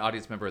to, as an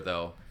audience member,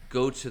 though,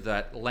 go to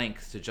that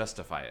length to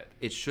justify it.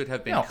 It should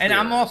have been clearer. And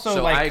I'm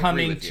also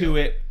coming to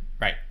it.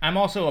 Right. I'm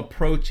also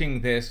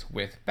approaching this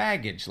with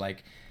baggage.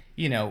 Like,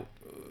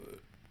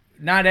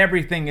 not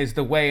everything is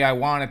the way I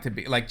want it to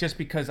be. Like, just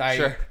because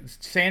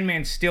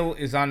Sandman still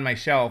is on my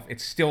shelf,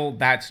 it's still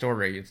that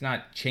story. It's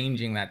not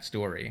changing that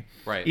story.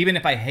 Right. Even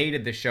if I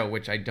hated the show,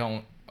 which I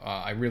don't,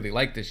 I really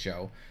like this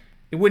show.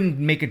 It wouldn't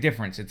make a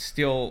difference. It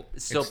still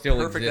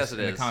perfect exists as it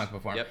in is. the comic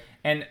book form. Yep.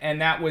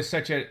 And that was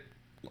such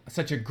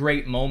a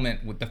great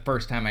moment with the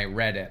first time I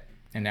read it.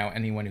 And now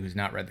anyone who's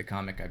not read the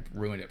comic, I've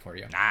ruined it for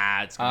you.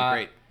 Nah, it's gonna be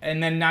great.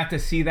 And then not to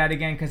see that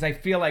again, because I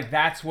feel like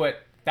that's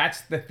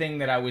the thing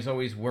that I was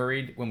always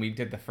worried when we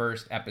did the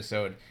first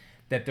episode,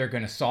 that they're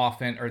gonna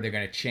soften or they're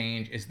gonna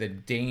change, is the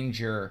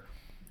danger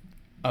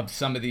of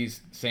some of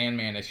these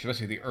Sandman issues,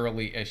 especially the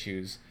early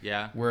issues.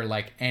 Yeah. Where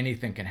like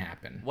anything can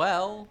happen.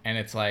 Well. And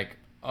it's like,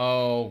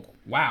 oh,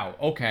 wow,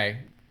 okay,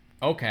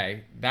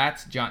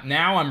 that's John.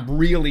 Now I'm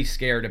really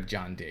scared of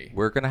John Dee.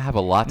 We're going to have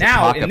a lot to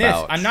talk about. Now, in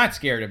this, I'm not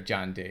scared of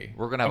John Dee.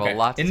 We're going to have a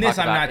lot to talk about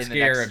I'm not in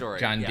scared the next story. of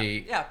John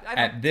Dee I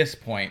at this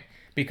point,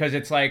 because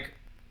it's like,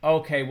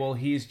 okay, well,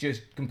 he's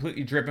just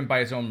completely driven by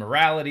his own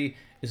morality.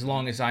 As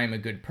long as I'm a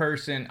good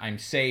person, I'm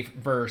safe,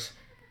 versus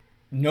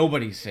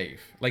nobody's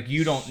safe. Like,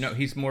 you don't know.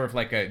 He's more of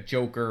like a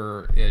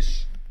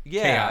Joker-ish,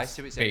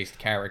 chaos-based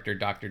character,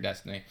 Dr.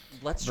 Destiny.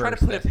 Let's try to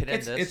put a pin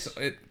in this.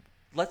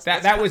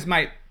 That was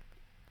my...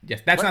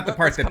 Yes, that's not the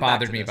part that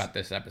bothered me about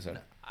this episode.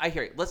 I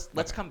hear you.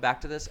 Let's come back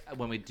to this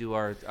when we do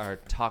our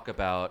talk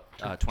about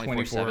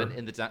 24/7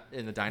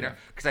 in the diner,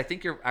 because I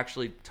think you're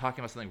actually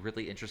talking about something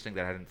really interesting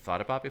that I hadn't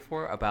thought about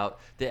before, about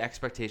the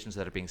expectations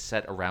that are being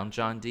set around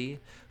John Dee,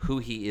 who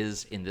he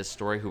is in this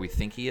story, who we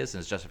think he is, and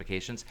his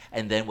justifications,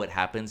 and then what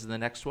happens in the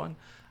next one.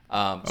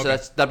 So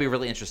that'd be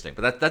really interesting.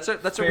 But that's a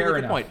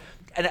really good point.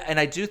 And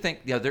I do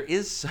think there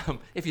is some.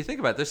 If you think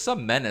about it, there's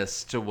some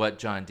menace to what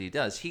John Dee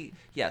does. He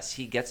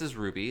gets his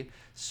ruby,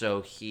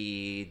 so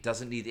he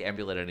doesn't need the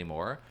amulet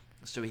anymore.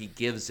 So he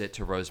gives it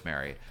to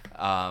Rosemary.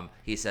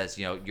 He says,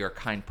 you're a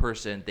kind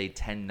person. They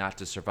tend not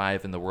to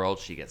survive in the world.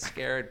 She gets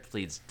scared.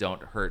 Please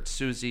don't hurt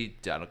Susie.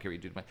 I don't care what you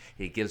do to my.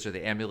 He gives her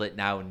the amulet.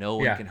 Now no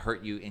one can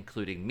hurt you,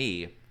 including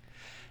me.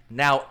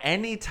 Now,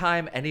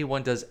 anytime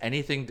anyone does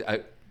anything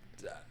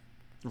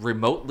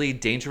remotely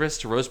dangerous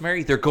to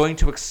Rosemary, they're going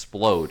to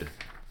explode.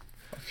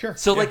 Sure.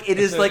 So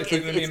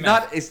it's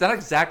not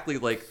exactly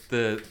like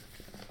the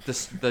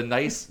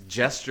nice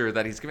gesture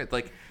that he's giving.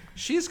 Like,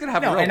 she's gonna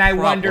have real and I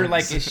problems. wonder,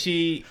 like,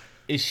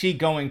 is she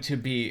going to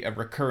be a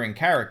recurring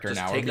character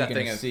just now? Take that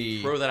thing and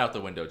throw that out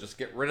the window. Just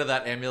get rid of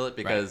that amulet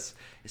because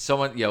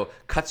someone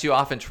cuts you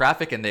off in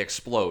traffic and they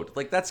explode.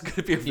 Like, that's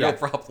gonna be a real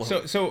problem.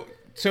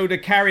 So to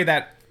carry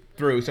that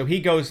through, so he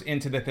goes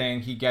into the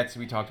thing.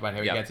 We talked about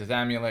how he gets his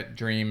amulet.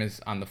 Dream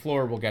is on the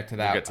floor. We'll get to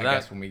that. I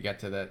guess when we get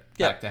to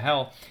back to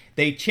hell.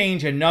 They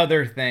change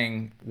another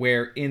thing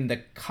where in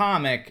the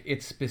comic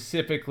it's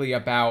specifically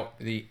about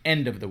the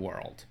end of the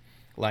world.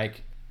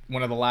 Like,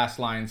 one of the last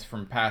lines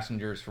from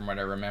Passengers, from what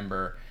I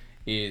remember,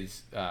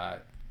 is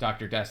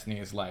Dr. Destiny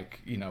is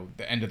like,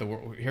 the end of the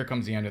world. Here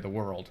comes the end of the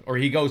world. Or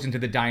he goes into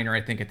the diner,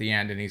 I think, at the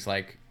end, and he's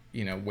like,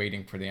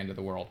 waiting for the end of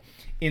the world.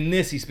 In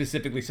this, he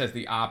specifically says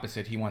the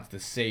opposite. He wants to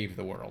save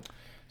the world.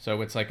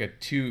 So it's like a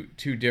two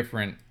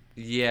different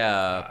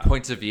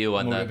points of view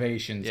on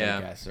motivations, I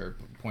guess, or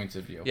points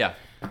of view. Yeah.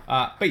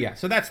 But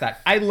so that's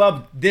that. I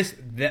love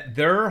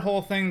their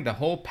whole thing, the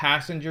whole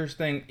Passengers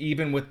thing,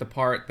 even with the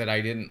part that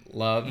I didn't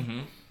love,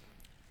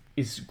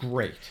 is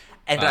great.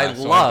 And I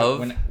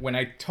love when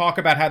I talk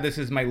about how this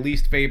is my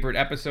least favorite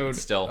episode.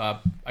 Still,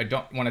 I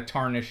don't want to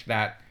tarnish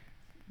that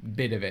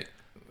bit of it.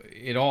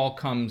 It all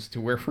comes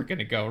to where we're going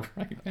to go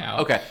right now.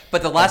 Okay,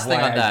 but the last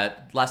thing on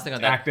that,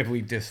 actively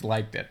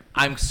disliked it.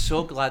 I'm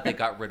so glad they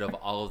got rid of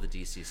all of the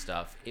DC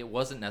stuff. It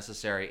wasn't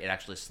necessary. It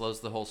actually slows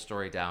the whole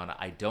story down.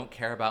 I don't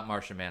care about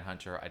Martian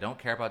Manhunter. I don't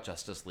care about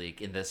Justice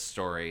League in this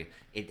story.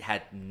 It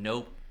had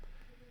no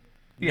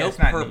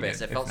purpose.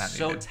 It felt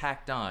so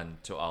tacked on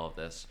to all of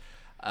this.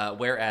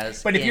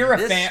 Whereas, but if you're a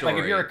fan,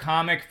 if you're a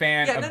comic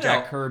fan of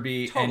Jack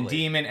Kirby and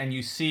Demon, and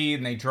you see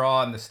and they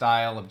draw in the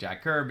style of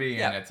Jack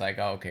Kirby, and it's like,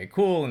 oh, okay,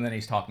 cool. And then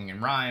he's talking in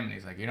rhyme, and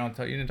he's like, you didn't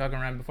talk in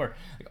rhyme before.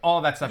 Like,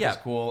 all that stuff is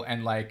cool,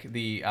 and like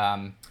the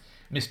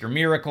Mr.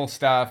 Miracle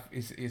stuff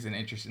is an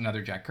interesting,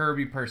 another Jack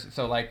Kirby person.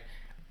 So like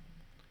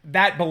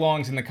that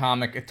belongs in the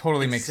comic. It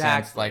totally makes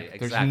sense. Like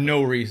there's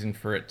no reason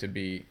for it to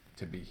be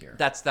here.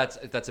 That's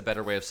a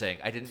better way of saying.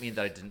 I didn't mean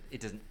that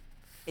it doesn't.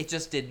 It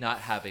just did not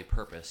have a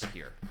purpose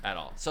here at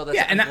all. So that's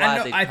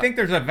I think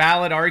there's a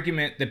valid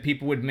argument that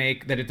people would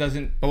make that it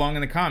doesn't belong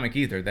in the comic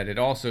either, that it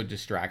also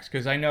distracts.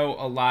 Because I know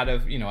a lot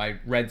of, I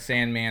read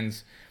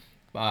Sandman's,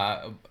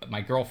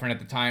 my girlfriend at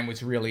the time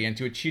was really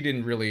into it. She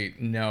didn't really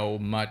know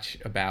much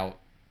about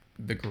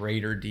the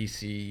greater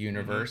DC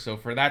universe. So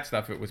for that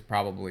stuff, it was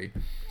probably,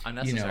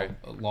 unnecessary.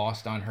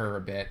 Lost on her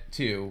a bit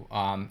too.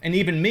 And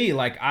even me,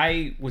 like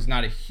I'm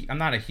not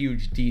a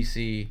huge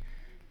DC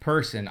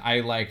person. I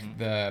like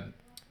the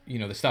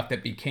stuff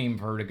that became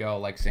Vertigo,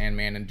 like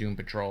Sandman and Doom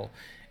Patrol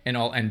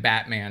and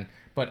Batman.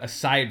 But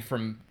aside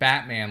from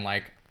Batman,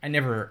 like I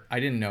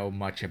don't know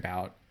much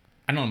about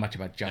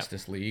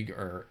Justice League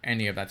or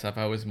any of that stuff.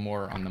 I was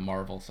more on the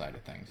Marvel side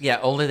of things. Yeah,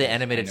 only the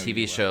animated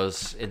TV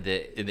shows in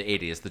the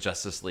 80s, the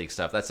Justice League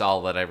stuff. That's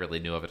all that I really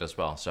knew of it as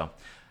well. So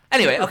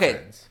anyway,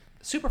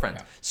 Super Friends.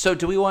 Yeah. So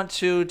do we want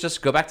to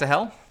just go back to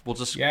hell?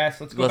 Let's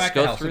go back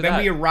to hell. So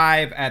then we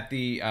arrive at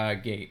the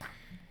gate.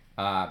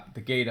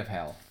 The gate of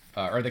hell.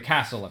 Or the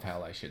castle of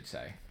hell, I should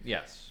say.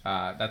 Yes.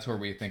 That's where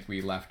we think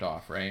we left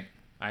off, right?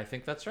 I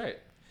think that's right.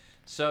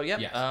 So, yeah.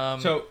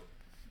 Yes.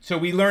 So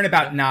we learn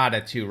about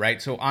Nada, too,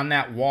 right? So on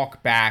that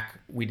walk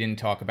back, we didn't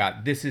talk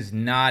about, this is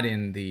not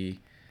in the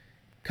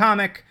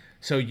comic.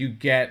 So you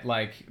get,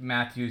 like,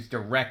 Matthews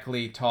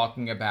directly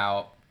talking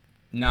about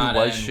Nada.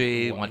 Who was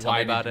she? Want to tell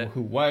me about it?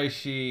 Who was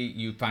she?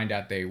 You find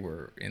out they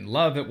were in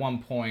love at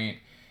one point.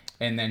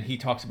 And then he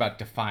talks about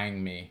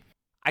defying me.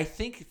 I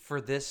think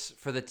for the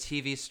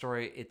TV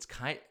story,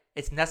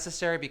 it's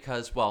necessary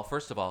because, well,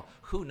 first of all,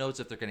 who knows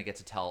if they're going to get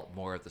to tell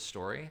more of the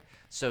story?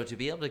 So to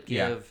be able to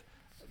give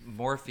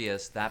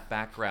Morpheus that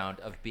background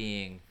of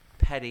being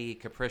petty,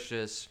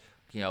 capricious,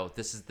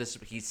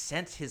 he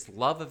sent his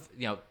love of,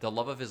 the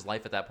love of his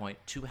life at that point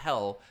to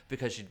hell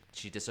because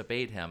she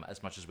disobeyed him,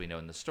 as much as we know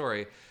in the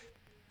story,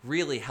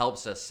 really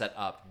helps us set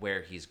up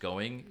where he's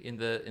going in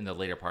the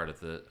later part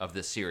of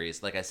this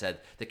series. Like I said,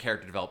 the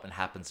character development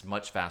happens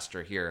much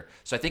faster here.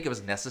 So I think it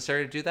was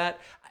necessary to do that.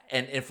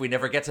 And if we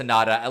never get to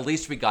Nada, at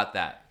least we got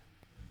that.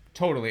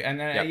 Totally. And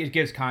then it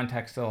gives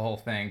context to the whole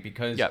thing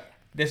because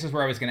this is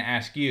where I was going to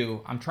ask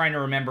you. I'm trying to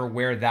remember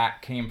where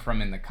that came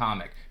from in the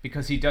comic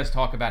because he does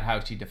talk about how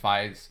she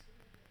defied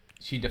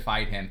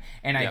him.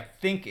 And I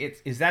think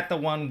is that the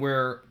one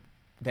where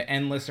the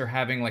Endless are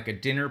having like a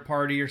dinner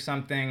party or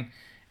something?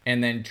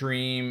 and then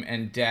Dream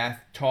and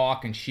Death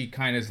talk, and she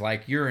kind of is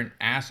like, "You're an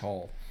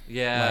asshole."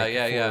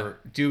 Yeah, for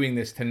doing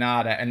this to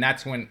Nada, and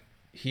that's when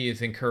he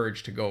is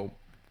encouraged to go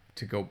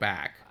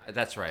back.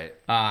 That's right.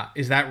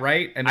 Is that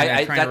right? And then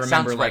I'm trying to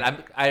remember. Sounds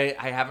right.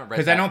 I haven't read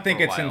because I don't think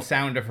it's in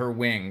Sound of Her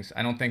Wings.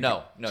 I don't think.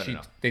 No.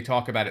 They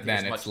talk about it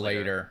then. It's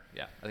later.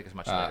 Yeah, I think it's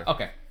much later.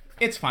 Okay,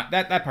 it's fine.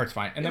 That part's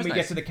fine. And then we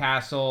get to the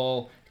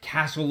castle.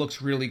 Castle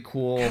looks really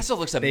cool. Castle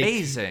looks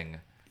amazing.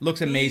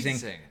 Looks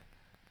amazing.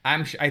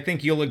 I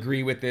think you'll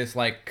agree with this.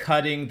 Like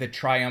cutting the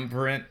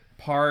triumvirate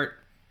part.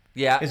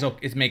 Yeah,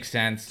 it makes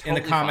sense. Totally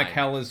in the comic, fine.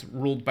 Hell is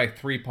ruled by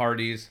 3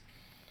 parties: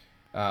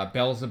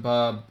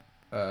 Beelzebub,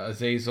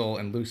 Azazel,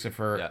 and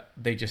Lucifer. Yeah.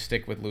 They just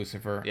stick with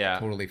Lucifer. Yeah,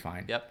 totally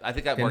fine. Yep, I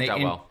think that worked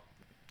out well.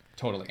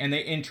 Totally, and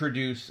they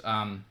introduce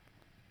the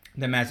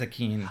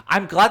Mazikeen.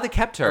 I'm glad they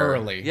kept her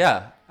early.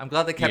 Yeah, I'm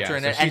glad they kept her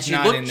in it, and she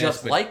looked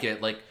just this, like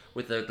it, like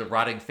with the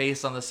rotting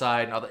face on the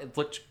side. And all that. It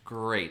looked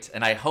great,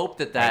 and I hope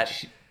that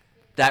she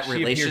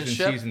relationship. Appears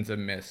in Seasons of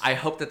Mist. I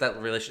hope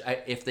that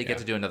relationship. If they get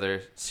to do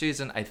another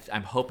season,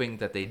 I'm hoping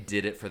that they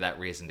did it for that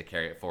reason to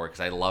carry it forward because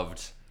I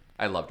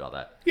loved all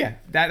that. Yeah,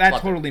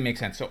 that totally makes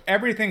sense. So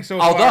everything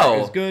far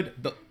is good.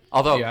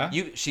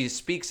 She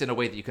speaks in a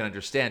way that you can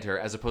understand her,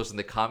 as opposed to in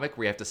the comic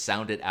where you have to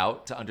sound it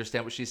out to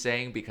understand what she's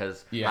saying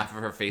because half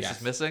of her face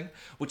is missing,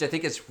 which I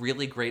think is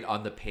really great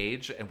on the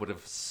page and would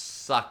have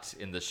sucked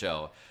in the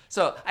show.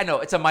 So I know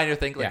it's a minor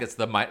thing, like it's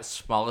the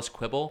smallest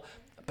quibble,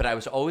 but I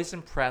was always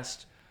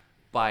impressed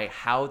by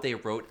how they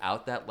wrote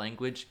out that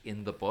language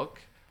in the book,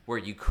 where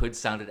you could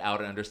sound it out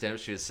and understand what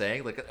she was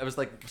saying. Like it was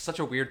like such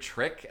a weird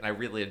trick, and I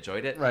really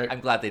enjoyed it. Right. I'm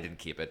glad they didn't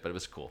keep it, but it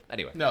was cool.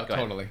 Anyway, no,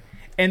 totally.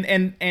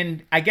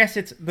 And I guess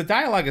the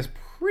dialogue is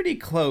pretty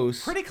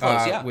close.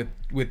 Yeah.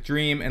 With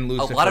Dream and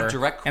Lucifer. A lot of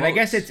direct quotes. And I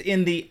guess it's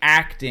in the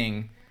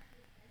acting.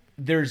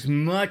 There's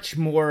much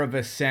more of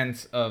a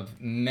sense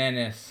of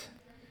menace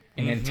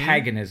and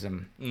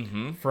antagonism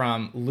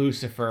from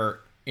Lucifer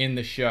in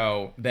the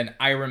show than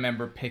I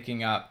remember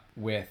picking up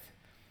with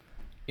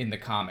in the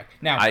comic.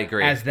 Now, I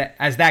agree. As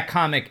that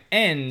comic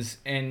ends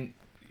and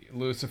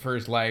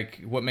Lucifer's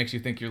like, "What makes you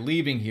think you're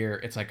leaving here?"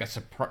 It's like a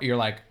surprise. You're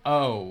like,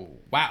 "Oh,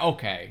 wow,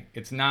 okay.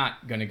 It's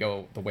not going to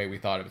go the way we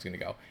thought it was going to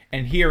go."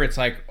 And here it's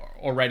like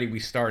already we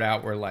start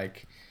out we're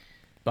like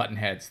button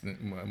heads.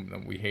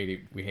 We hate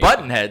it. We hate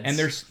button heads. And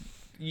there's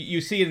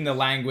you see it in the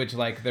language,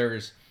 like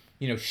there's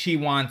she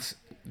wants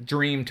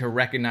Dream to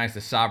recognize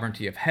the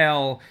sovereignty of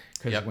hell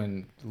because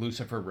when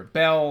Lucifer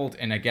rebelled,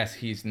 and I guess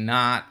he's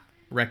not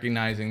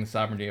recognizing the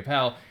sovereignty of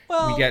hell,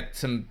 we get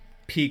some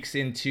peeks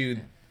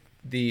into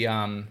the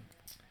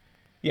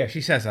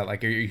she says that,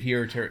 like, "Are you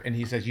here to," and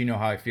he says, "You know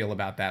how I feel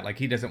about that." Like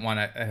he doesn't want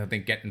to, I don't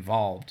think, get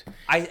involved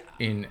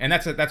and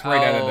that's right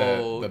out of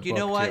the book. You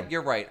know what? Too.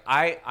 You're right.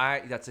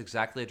 I that's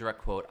exactly a direct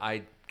quote.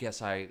 I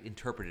guess I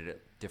interpreted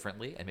it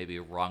differently and maybe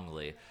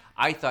wrongly.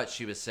 I thought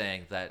she was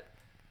saying that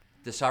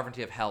the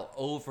sovereignty of hell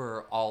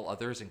over all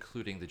others,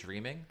 including the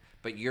dreaming.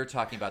 But you're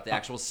talking about the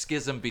actual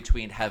schism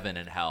between heaven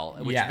and hell,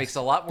 which makes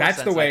a lot more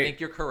sense. The way, I think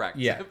you're correct.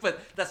 Yeah.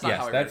 But that's not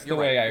how I that's the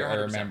way I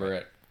remember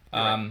it.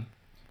 Right.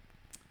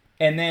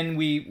 And then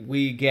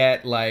we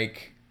get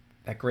like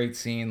that great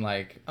scene,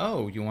 like,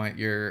 "Oh, you want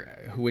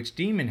which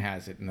demon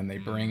has it?" And then they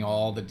bring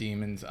all the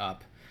demons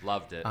up.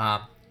 Loved it.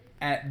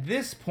 At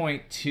this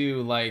point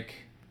too, like,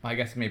 I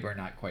guess maybe we're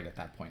not quite at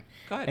that point.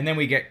 Go ahead. And then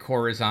we get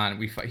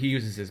Corazon. He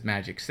uses his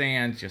magic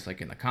sand, just like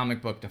in the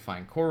comic book, to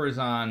find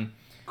Corazon.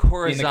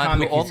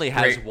 Corazon, who only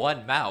has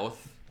one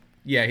mouth.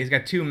 Yeah, he's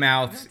got 2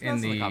 mouths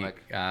in the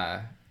comic.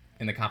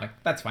 In the comic.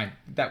 That's fine.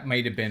 That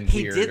might have been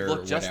weird. He did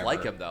look just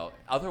like him, though.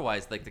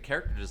 Otherwise, like, the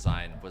character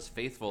design was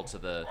faithful to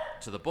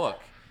the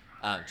book,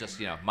 just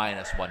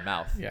minus 1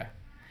 mouth. Yeah,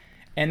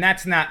 and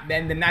that's not.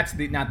 And then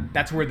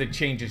that's where the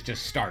changes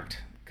just start,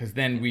 because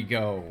then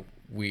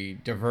we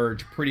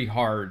diverge pretty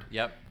hard.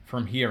 Yep.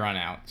 From here on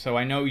out. So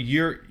I know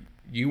you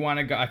want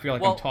to go. I feel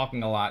like I'm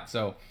talking a lot.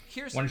 So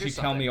why don't you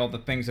tell me all the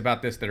things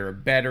about this that are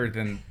better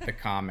than the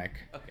comic?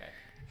 Okay.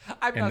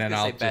 I'm not going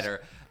to say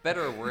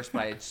better or worse,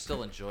 but I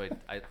still enjoyed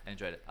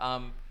it.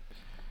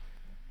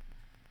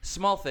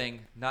 Small thing,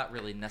 not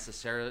really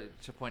necessary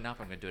to point out,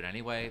 but I'm going to do it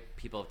anyway.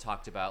 People have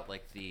talked about,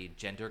 like, the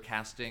gender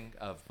casting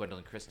of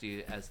Gwendolyn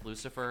Christie as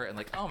Lucifer, and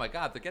like, oh my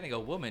God, they're getting a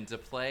woman to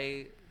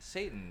play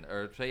Satan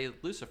or play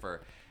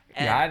Lucifer.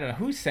 And I don't know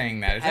who's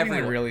saying that. Is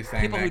anyone really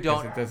saying that?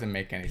 Because it doesn't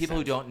make any sense. People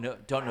who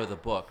don't know the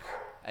book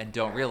and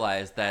don't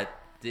realize that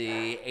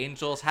the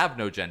angels have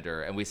no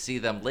gender, and we see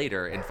them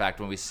later. In fact,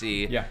 when we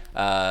see,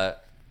 oh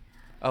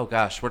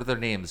gosh, what are their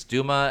names?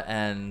 Duma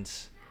and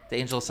the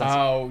angel sons.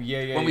 Oh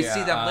yeah. When we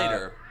see them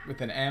later,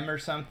 with an M or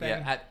something.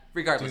 Yeah.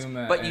 Regardless,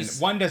 Duma, but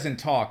one doesn't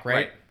talk,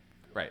 right?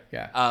 Right.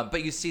 Yeah.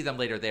 But you see them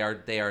later. They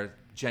are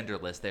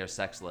genderless. They are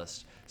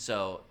sexless.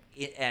 So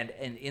and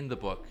in the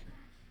book,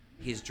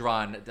 he's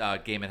drawn.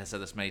 Gaiman has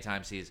said this many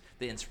times.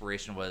 The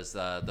inspiration was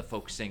the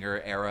folk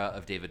singer era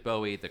of David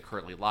Bowie, the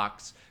curly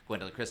locks.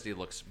 Gwendolyn Christie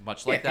looks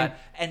much like that,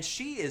 and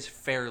she is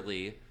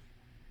fairly,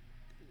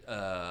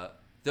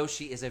 though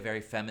she is a very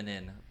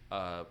feminine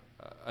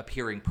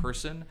appearing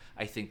person.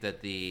 I think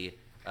that the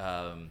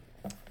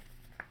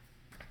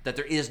that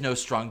there is no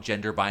strong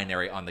gender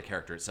binary on the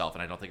character itself,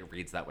 and I don't think it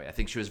reads that way. I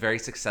think she was very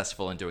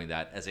successful in doing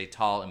that as a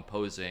tall,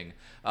 imposing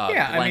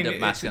blend of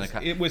masculine.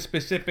 It was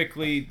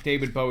specifically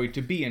David Bowie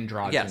to be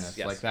androgynous.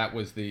 Yes. Like that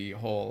was the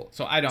whole.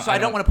 So I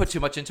don't want to put too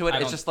much into it.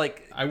 It's just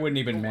like I wouldn't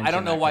even mention. I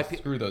don't know why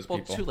screw those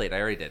people. Well, too late.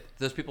 I already did.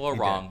 Those people are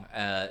wrong.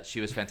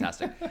 She was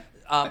fantastic.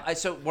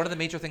 So one of the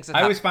major things that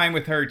I was fine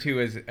with her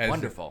too as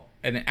wonderful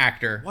an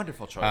actor.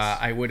 Wonderful choice.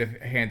 I would have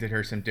handed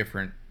her some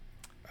different.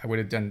 I would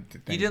have done.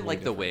 You didn't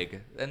like the wig,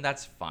 and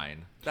that's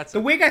fine. The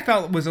wig I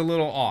felt was a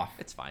little off.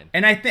 It's fine.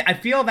 And I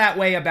feel that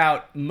way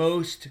about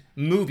most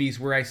movies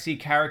where I see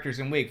characters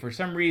in wig. For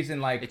some reason,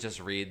 like it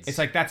just reads. It's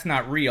like that's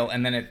not real,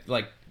 and then it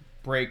like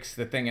breaks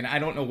the thing. And I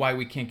don't know why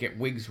we can't get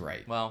wigs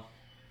right. Well,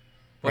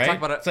 we'll talk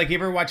about it. It's like you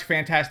ever watch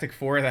Fantastic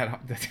Four? No,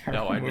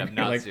 I have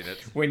not seen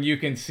it. When you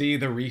can see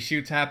the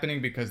reshoots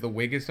happening because the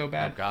wig is so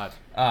bad. Oh God,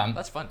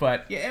 that's fun.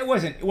 But yeah, it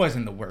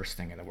wasn't the worst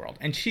thing in the world,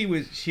 and she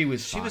was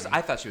fine.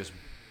 I thought she was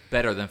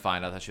better than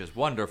fine. I thought she was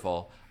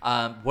wonderful.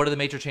 One of the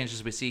major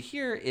changes we see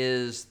here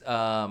is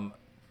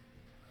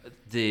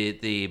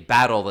the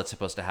battle that's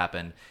supposed to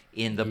happen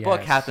in the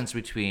book happens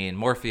between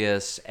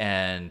Morpheus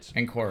and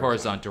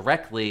Corazon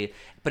directly,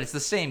 but it's the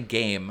same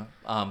game,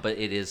 but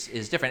it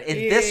is different. In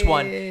this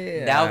one,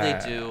 now they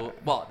do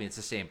well. I mean, it's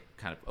the same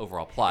kind of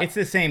overall plot. It's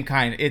the same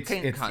kind. It's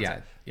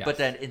concept. Yeah. But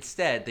then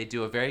instead they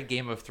do a very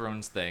Game of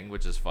Thrones thing,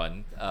 which is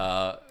fun.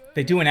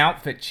 They do an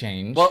outfit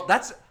change. Well,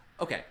 that's.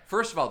 Okay.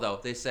 First of all, though,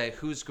 they say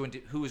who is going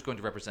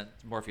to represent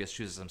Morpheus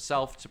chooses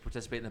himself to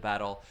participate in the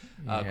battle.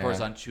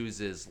 Corazon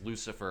chooses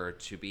Lucifer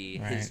to be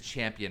his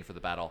champion for the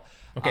battle.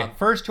 Okay,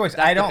 first choice.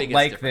 I don't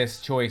like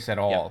this choice at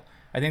all.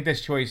 Yeah. I think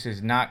this choice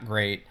is not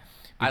great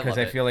because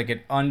I feel like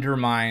it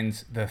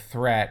undermines the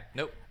threat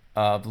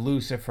of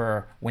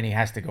Lucifer when he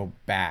has to go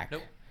back.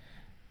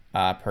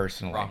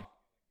 Personally. Wrong.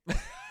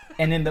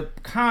 And in the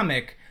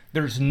comic,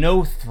 there's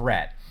no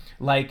threat.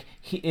 Like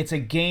it's a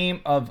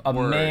game of a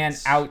man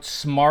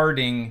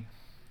outsmarting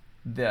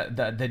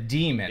the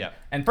demon. Yep.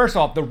 And first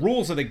off, the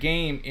rules of the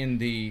game in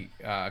the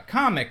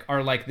comic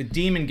are like the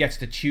demon gets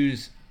to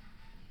choose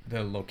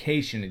the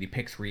location and he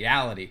picks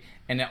reality.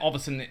 And then all of a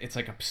sudden it's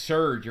like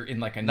absurd. You're in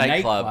like a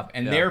nightclub.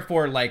 And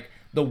therefore like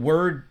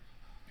the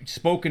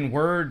spoken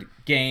word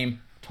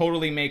game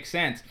totally makes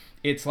sense.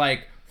 It's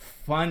like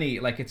funny,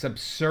 like it's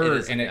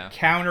absurd, and it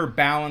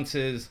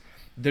counterbalances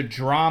the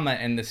drama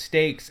and the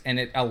stakes, and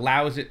it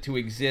allows it to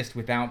exist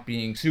without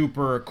being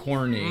super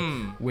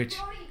corny.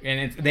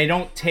 They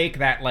don't take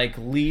that like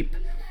leap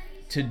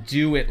to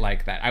do it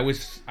like that. I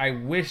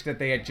wish that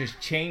they had just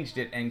changed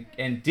it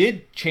and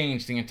did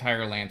change the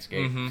entire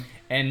landscape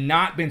and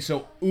not been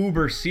so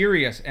uber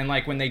serious. And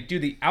like when they do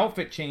the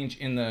outfit change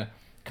in the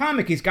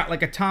comic, he's got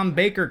like a Tom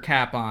Baker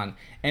cap on,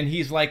 and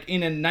he's like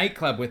in a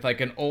nightclub with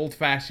like an old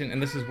fashioned,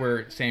 and this is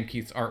where Sam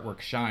Keith's artwork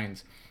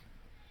shines.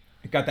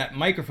 Got that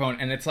microphone,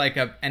 and it's like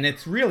and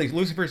it's really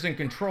Lucifer's in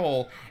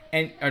control,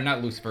 or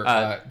not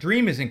Lucifer,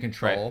 Dream is in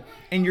control,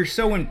 and you're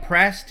so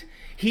impressed.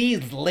 He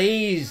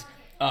lays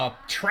a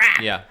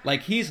trap,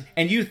 like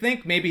and you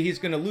think maybe he's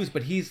gonna lose,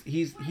 but he's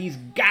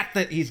got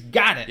it. He's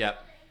got it.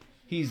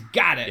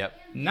 Yep.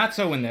 Not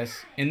so in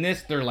this. In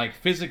this, they're like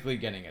physically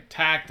getting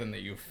attacked, and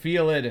that you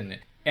feel it,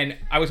 and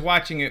I was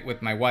watching it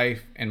with my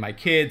wife and my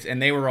kids,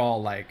 and they were all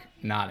like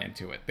not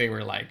into it. They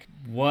were like,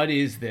 "What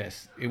is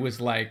this?" It was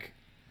like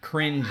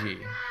cringy,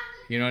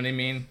 you know what I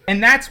mean?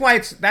 And that's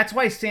why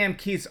Sam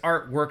Keith's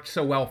art worked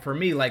so well for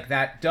me, like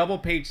that double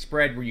page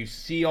spread where you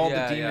see all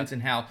the demons in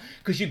hell,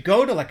 because you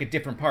go to like a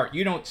different part.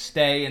 You don't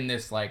stay in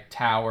this like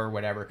tower or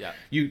whatever.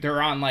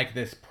 They're on like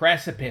this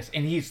precipice,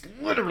 and he's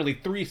literally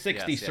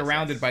 360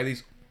 surrounded by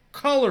these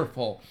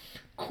colorful,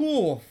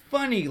 cool,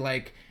 funny,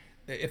 like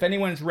if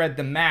anyone's read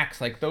the Max,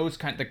 like those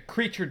the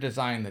creature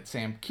design that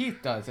Sam Keith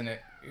does, and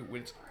it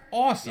was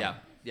awesome.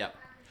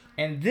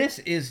 And this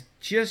is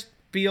just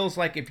feels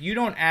like if you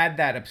don't add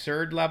that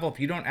absurd level, if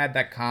you don't add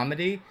that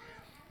comedy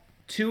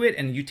to it,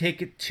 and you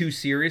take it too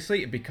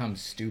seriously, it becomes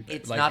stupid.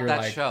 It's like not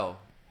that show.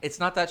 It's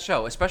not that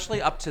show,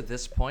 especially up to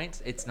this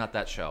point. It's not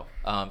that show.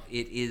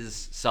 It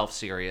is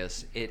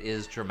self-serious. It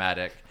is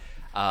dramatic.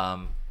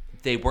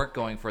 They weren't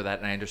going for that,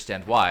 and I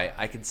understand why.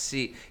 I can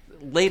see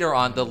later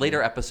on, the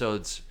later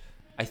episodes,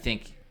 I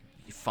think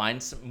you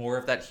find some more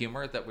of that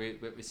humor that we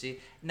see.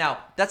 Now,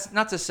 that's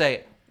not to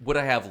say, would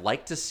I have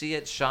liked to see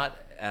it shot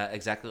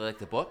exactly like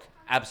the book?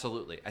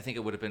 Absolutely. I think it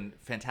would have been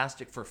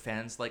fantastic for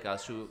fans like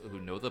us who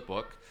know the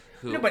book.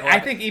 But I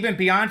think even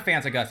beyond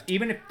fans like us,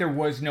 even if there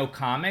was no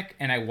comic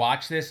and I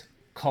watched this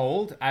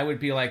cold, I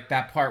would be like,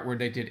 that part where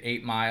they did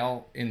 8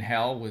 Mile in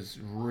hell was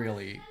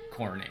really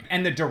corny.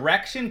 And the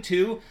direction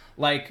too,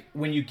 like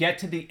when you get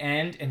to the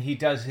end and he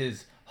does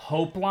his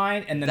hope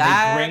line and then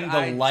they bring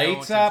the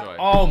lights up.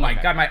 Oh my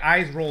God, my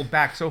eyes rolled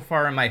back so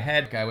far in my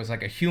head. I was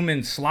like a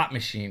human slot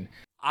machine.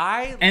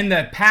 And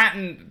the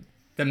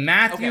the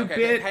Matthew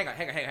bit hang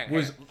on.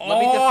 was awful. Let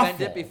me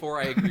defend it before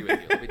I agree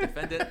with you. Let me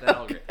defend it, then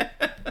I'll agree.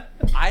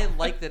 I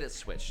like that it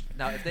switched.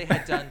 Now, if they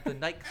had done the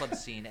nightclub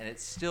scene and it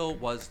still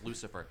was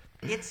Lucifer,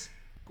 it's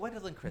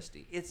Gwendolyn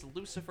Christie. It's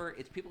Lucifer.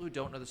 It's people who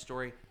don't know the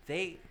story.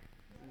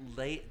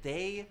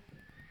 they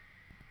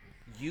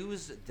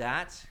use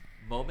that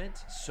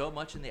moment so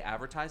much in the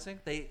advertising.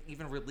 They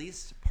even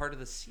released part of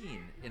the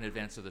scene in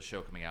advance of the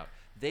show coming out.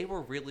 They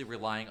were really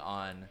relying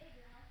on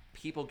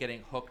people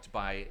getting hooked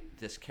by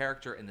this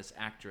character and this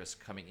actress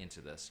coming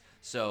into this.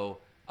 So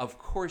of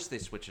course they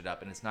switch it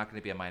up, and it's not going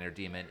to be a minor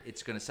demon.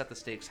 It's going to set the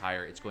stakes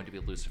higher. It's going to be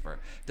Lucifer.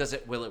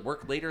 Will it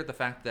work later? The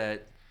fact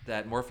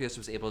that Morpheus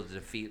was able to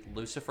defeat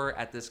Lucifer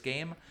at this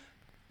game,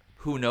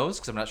 who knows?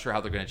 Because I'm not sure how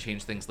they're going to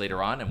change things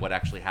later on and what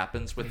actually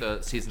happens with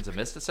the Seasons of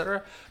Mist,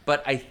 etc.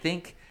 But I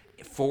think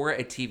for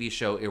a TV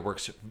show, it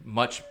works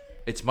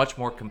it's much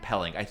more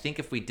compelling. I think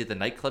if we did the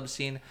nightclub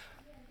scene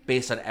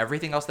based on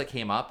everything else that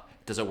came up,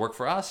 does it work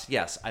for us?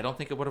 Yes. I don't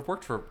think it would have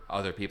worked for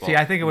other people. See,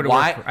 I think it would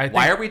have worked.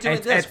 Why are we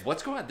doing this?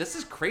 What's going on? This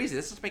is crazy.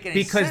 This doesn't make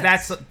any sense.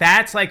 Because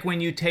that's like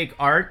when you take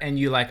art and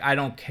you like, I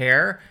don't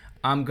care.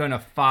 I'm gonna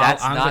follow.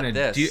 I'm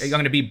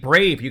gonna be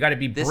brave. You got to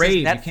be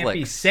brave. You can't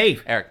be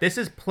safe. Eric, this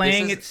is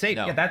playing it safe.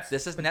 No, yeah,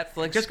 this is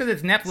Netflix. Just because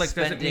it's Netflix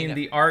doesn't mean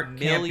the art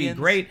can't be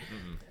great.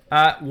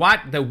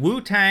 What the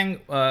Wu-Tang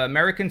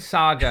American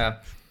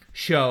Saga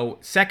show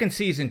second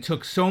season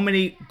took so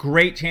many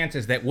great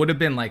chances that would have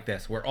been like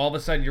this, where all of a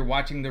sudden you're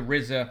watching the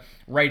RZA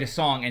write a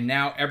song, and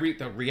now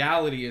the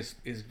reality is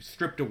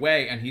stripped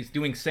away, and he's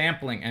doing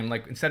sampling, and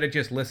like instead of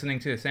just listening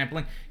to the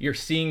sampling, you're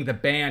seeing the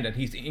band, and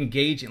he's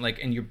engaging,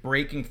 like, and you're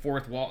breaking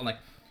fourth wall, and like,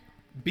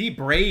 be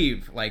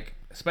brave, like,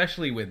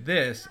 especially with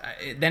this.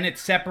 Then it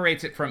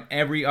separates it from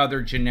every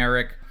other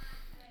generic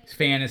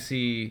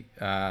fantasy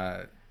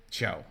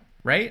show,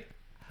 right?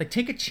 Like,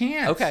 take a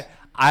chance. Okay,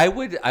 I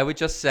would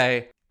just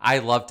say I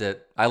loved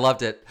it.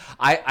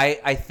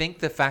 I think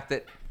the fact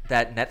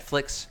that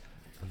Netflix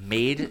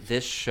made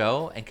this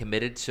show and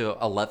committed to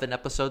 11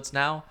 episodes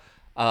now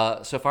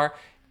so far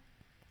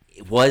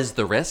was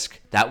the risk.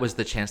 That was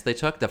the chance they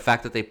took. The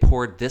fact that they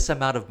poured this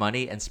amount of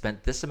money and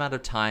spent this amount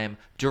of time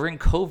during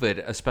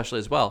COVID, especially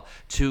as well,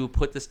 to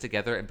put this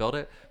together and build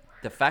it.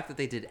 The fact that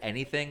they did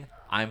anything,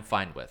 I'm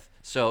fine with.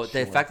 So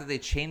the fact that they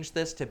changed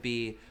this to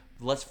be,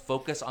 let's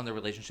focus on the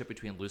relationship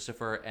between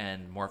Lucifer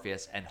and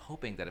Morpheus, and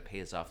hoping that it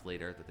pays off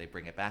later, that they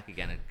bring it back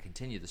again and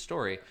continue the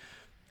story.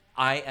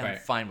 I am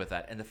fine with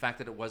that. And the fact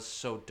that it was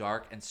so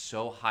dark and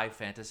so high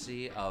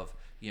fantasy of,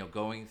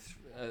 going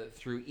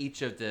through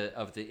each of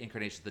the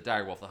incarnations, the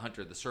direwolf, the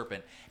hunter, the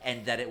serpent,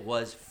 and that it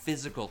was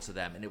physical to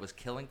them and it was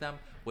killing them,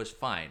 was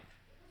fine.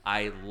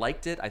 I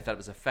liked it. I thought it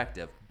was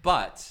effective.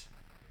 But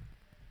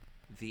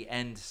the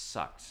end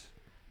sucked.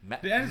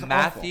 The end is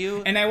Matthew.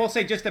 Awful. And I will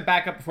say, just to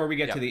back up before we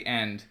get to the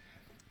end.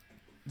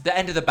 The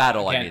end of the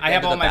battle, Again, I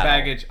have all my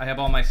baggage. I have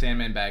all my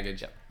Sandman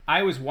baggage. Yep.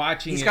 I was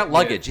watching. He's got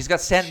luggage. He's got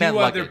Sandman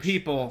luggage. 2 other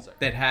people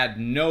that had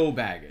no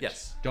baggage.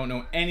 Yes. Don't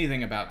know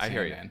anything about Sandman.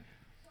 I hear you.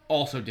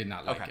 Also did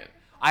not like it.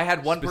 I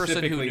had one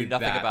person who knew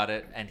nothing about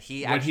it, and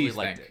he actually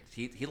liked it.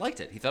 He liked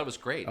it. He thought it was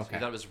great. Okay. He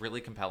thought it was really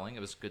compelling. It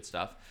was good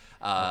stuff.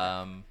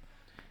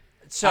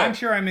 So I'm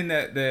sure I'm in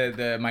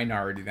the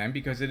minority then,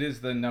 because it is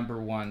the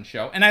 #1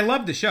 show, and I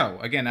love the show.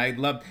 Again,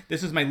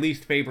 this is my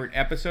least favorite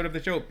episode of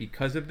the show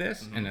because of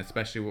this, and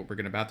especially what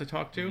we're about to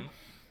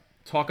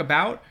talk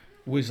about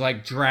was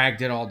like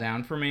dragged it all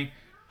down for me.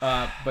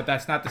 But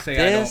that's not to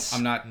say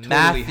I'm not totally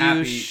Matthew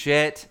happy.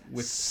 Shit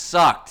with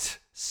sucked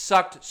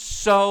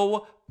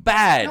so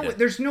bad. No,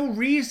 there's no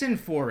reason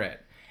for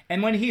it.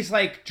 And when he's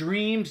like,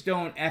 dreams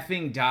don't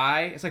effing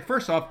die, it's like,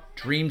 first off,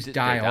 dreams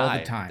die all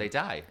the time. They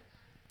die.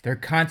 They're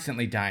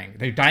constantly dying.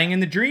 They're dying in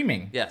the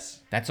dreaming.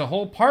 Yes. That's a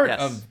whole part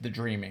of the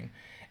dreaming.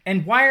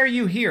 And why are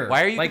you here?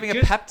 Why are you giving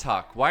a pep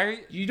talk? Why are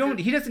you don't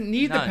he doesn't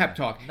need the pep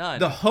talk. None.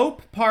 The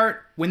hope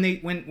part,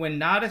 when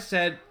Nada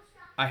said,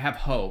 I have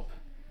hope.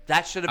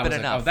 That should have been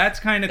enough. Oh, that's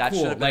kind of cool. That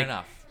should have been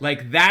enough.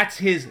 Like that's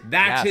his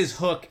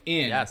hook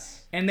in. Yes.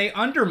 And they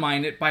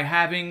undermine it by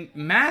having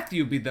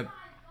Matthew be the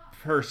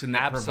person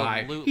that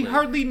provides. He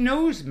hardly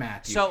knows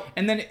Matthew. So,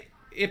 and then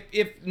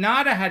if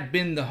Nada had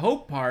been the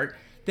hope part,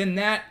 then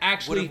that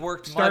actually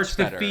starts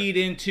to feed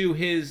into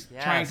his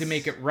trying to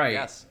make it right.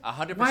 Yes,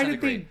 100%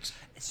 agree.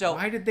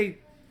 Why did they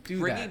do that?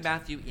 Bringing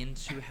Matthew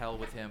into hell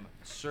with him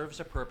serves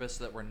a purpose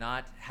so that we're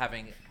not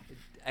having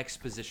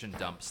exposition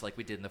dumps like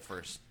we did in the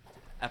first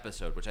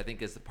episode, which I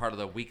think is part of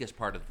the weakest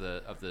part of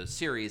the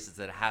series, is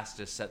that it has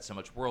to set so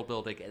much world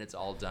building, and it's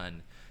all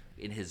done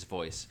in his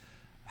voice.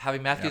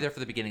 Having Matthew there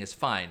for the beginning is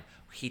fine.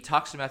 He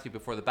talks to Matthew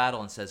before the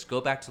battle and says,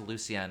 go back to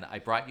Lucien. I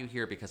brought you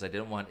here because I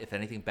didn't want, if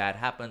anything bad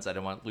happens, I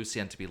didn't want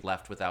Lucien to be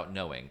left without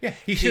knowing. Yeah,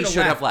 he should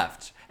have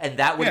left. And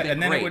that would have been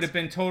great. And then it would have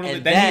been totally...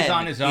 Then he's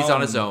on his own. He's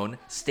on his own.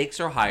 Stakes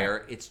are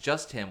higher. It's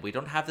just him. We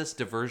don't have this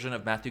diversion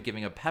of Matthew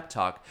giving a pep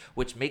talk,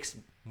 which makes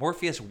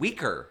Morpheus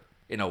weaker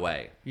in a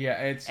way.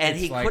 Yeah,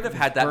 he could have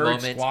had that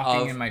moment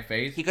walking in my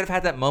face. He could have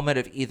had that moment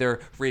of either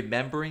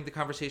remembering the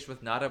conversation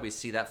with Nada, we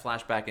see that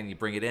flashback and you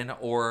bring it in,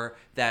 or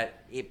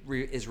that it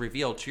is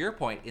revealed, to your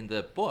point, in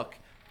the book,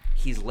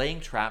 he's laying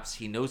traps.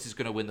 He knows he's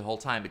going to win the whole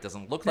time. It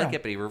doesn't look like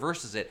it, but he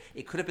reverses it.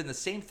 It could have been the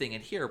same thing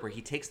in here, where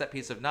he takes that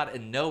piece of nut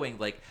and knowing,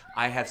 like,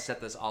 I have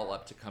set this all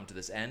up to come to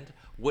this end,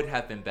 would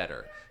have been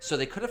better. So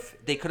they could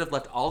have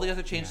left all the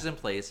other changes in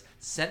place,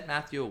 sent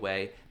Matthew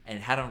away, and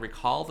had him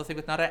recall the thing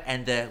with Nada,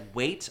 and the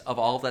weight of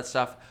all of that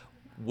stuff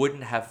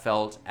wouldn't have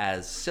felt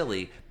as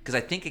silly, because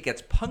I think it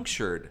gets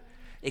punctured.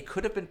 It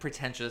could have been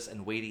pretentious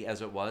and weighty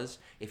as it was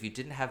if you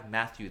didn't have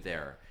Matthew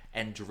there,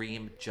 and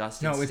Dream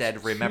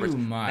instead remembers.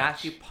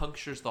 Matthew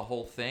punctures the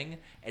whole thing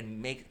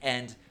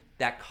and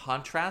that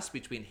contrast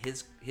between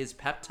his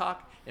pep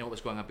talk and what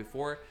was going on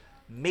before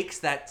makes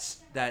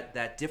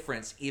that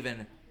difference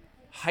even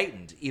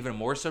heightened, even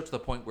more so, to the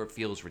point where it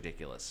feels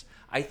ridiculous.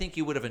 I think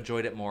you would have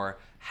enjoyed it more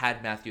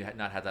had Matthew had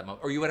not had that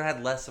moment, or you would have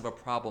had less of a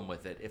problem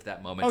with it if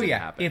that moment didn't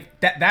happen. If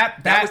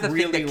that was the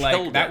really,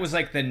 like, that was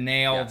like the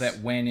nail that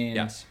went in.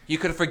 Yes, you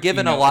could have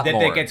forgiven a lot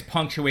more. That gets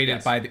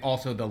punctuated by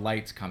also the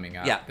lights coming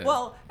up. Yeah,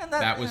 and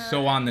that was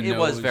so on the nose. It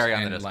was very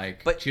on the nose.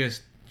 Like, but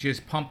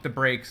just pump the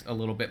brakes a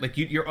little bit. Like,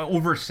 you're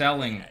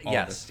overselling all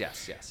this.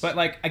 Yes. But,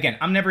 like, again,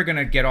 I'm never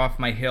gonna get off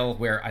my hill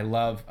where I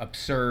love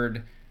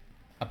absurd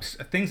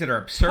things that are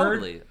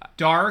absurd,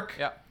 dark.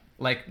 Yeah.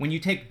 Like, when you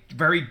take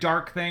very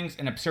dark things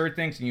and absurd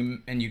things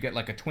and you get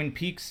like a Twin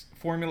Peaks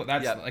formula,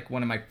 that's like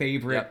one of my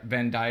favorite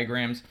Venn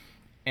diagrams,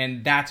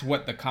 and that's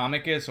what the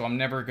comic is. So I'm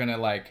never gonna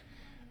like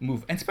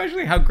move. And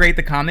especially how great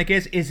the comic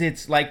is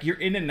it's like you're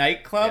in a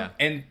nightclub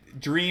and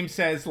Dream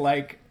says,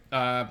 like,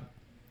 I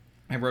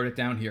wrote it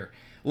down here,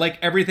 like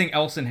everything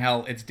else in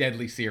hell, it's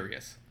deadly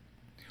serious,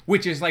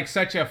 which is like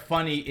such a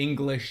funny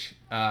English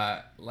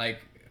like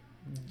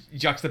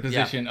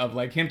juxtaposition of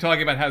like him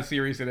talking about how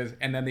serious it is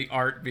and then the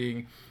art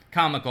being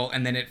comical,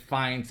 and then it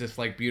finds this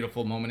like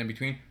beautiful moment in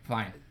between.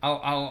 Fine,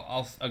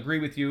 I'll agree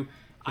with you,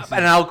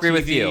 and I'll agree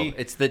with you.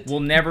 It's the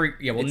we'll never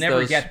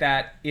get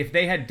that. If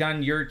they had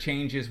done your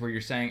changes where you're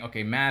saying,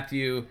 okay,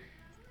 Matthew,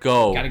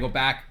 gotta go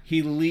back,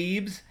 he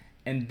leaves,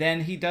 and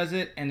then he does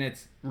it, and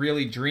it's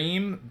really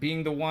Dream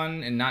being the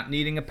one and not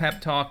needing a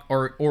pep talk,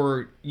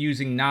 or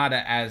using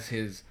Nada as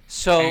his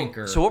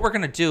anchor. So what we're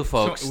gonna do,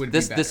 folks,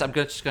 this I'm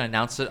just gonna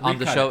announce it on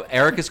the show.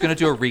 Eric is gonna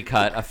do a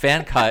recut, a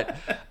fan cut,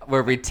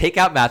 where we take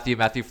out Matthew.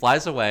 Matthew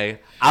flies away.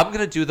 I'm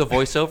gonna do the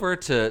voiceover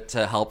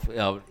to help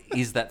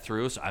ease that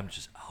through. So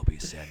I'll be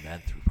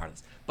Sandman through part of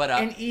this. But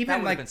and even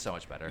that would have been so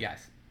much better.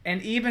 Yes,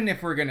 and even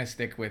if we're gonna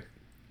stick with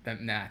the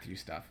Matthew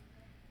stuff,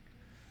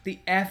 the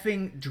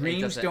effing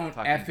dreams don't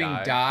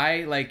effing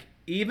die. Like,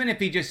 even if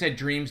he just said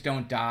dreams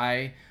don't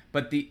die,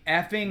 but the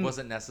effing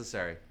wasn't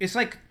necessary. It's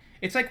like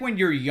when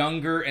you're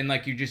younger and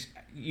like you're just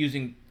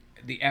using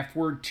the F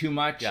word too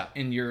much,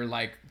 and you're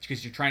like,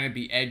 because you're trying to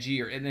be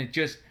edgy, and it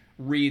just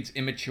reads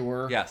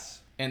immature.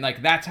 Yes. And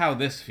like that's how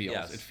this feels.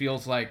 Yes. It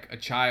feels like a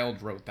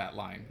child wrote that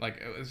line.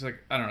 Like, it was like,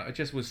 I don't know. It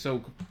just was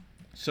so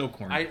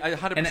corny. I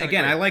 100% And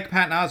again, agree. I like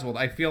Patton Oswalt.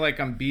 I feel like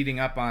I'm beating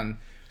up on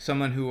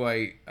someone who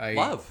I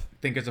love.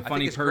 Think is a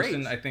funny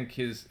person. Great. I think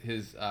his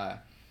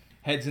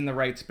head's in the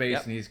right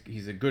space, and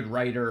he's a good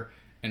writer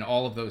and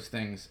all of those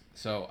things.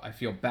 So I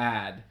feel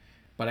bad,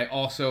 but I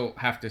also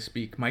have to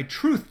speak my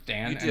truth,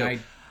 Dan. You do. And I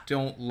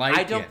don't like it.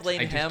 I don't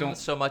blame him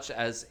so much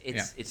as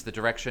it's the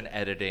direction,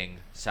 editing,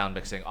 sound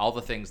mixing, all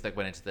the things that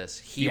went into this.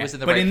 He was in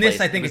the right place. But in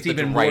this, I think it's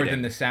even more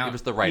than the sound. It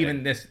was the writing.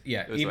 Even this,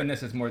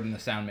 this is more than the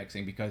sound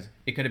mixing, because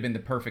it could have been the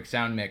perfect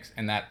sound mix,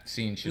 and that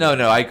scene should. No,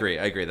 I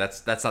agree.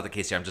 That's not the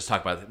case here. I'm just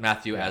talking about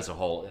Matthew as a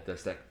whole at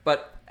this thing.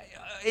 But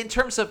in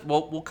terms of,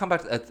 we'll come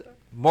back to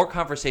more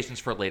conversations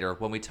for later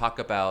when we talk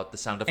about the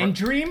sound of. And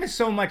Dream is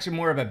so much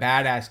more of a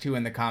badass too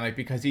in the comic,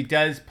 because he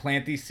does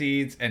plant these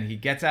seeds and he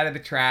gets out of the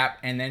trap,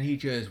 and then he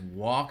just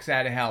walks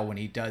out of hell when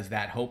he does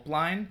that hope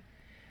line.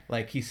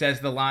 Like, he says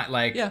the line,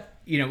 like,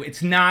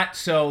 it's not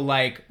so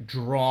like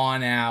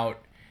drawn out,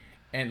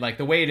 and like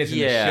the way it is in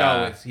the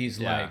show is he's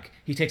like,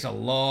 he takes a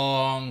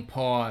long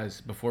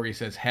pause before he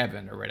says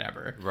heaven or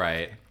whatever.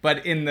 Right.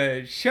 But in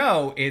the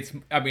show,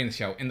 in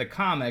the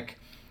comic,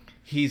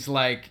 he's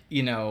like,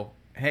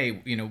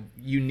 hey,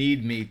 you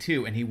need me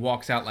too, and he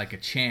walks out like a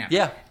champ.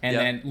 Yeah. And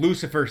then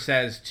Lucifer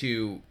says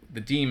to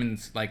the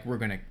demons, like, we're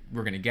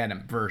gonna get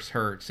him, versus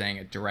her saying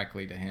it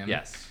directly to him.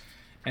 Yes.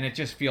 And it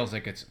just feels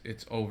like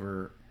it's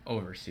over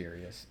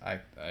serious. I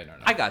don't know.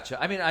 I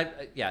gotcha. I mean, I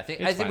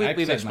think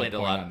we've explained a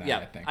lot.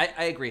 That,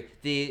 I agree.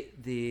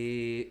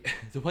 The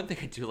one thing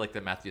I do like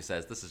that Matthew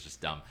says, this is just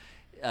dumb.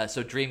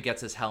 So Dream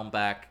gets his helm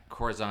back.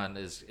 Corazon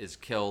is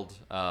killed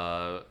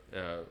by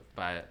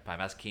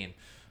Masakine.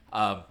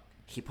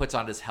 He puts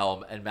on his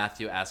helm, and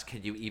Matthew asks,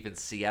 "Can you even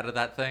see out of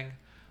that thing?"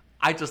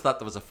 I just thought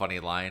that was a funny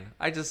line.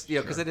 I just,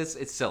 because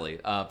it's silly.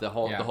 The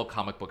whole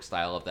comic book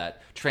style of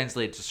that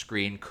translated to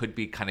screen could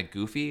be kind of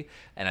goofy,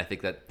 and I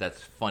think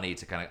that's funny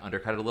to kind of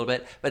undercut it a little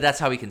bit. But that's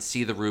how he can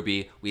see the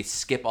ruby. We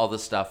skip all the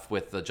stuff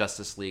with the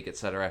Justice League,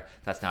 etc.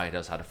 That's now he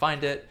knows how to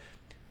find it.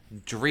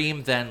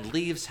 Dream then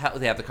leaves hell.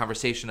 They have the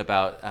conversation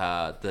about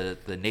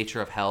the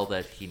nature of hell,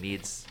 that he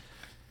needs.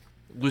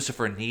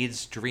 Lucifer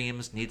needs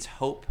dreams, needs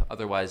hope.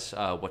 Otherwise,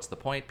 what's the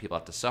point? People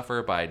have to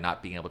suffer by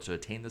not being able to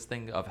attain this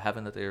thing of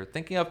heaven that they're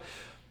thinking of.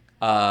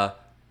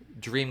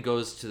 Dream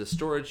goes to the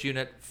storage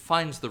unit,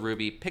 finds the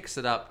ruby, picks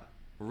it up,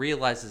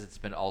 realizes it's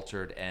been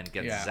altered, and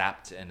gets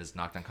zapped and is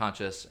knocked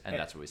unconscious, and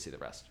that's where we see the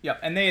rest. Yep,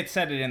 and they had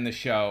said it in the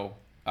show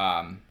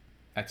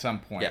at some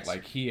point. Yes.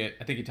 Like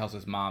I think he tells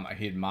his mom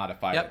he had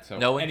modified it,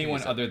 so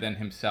anyone other than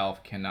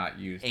himself cannot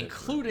use it.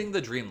 Including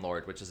the Dream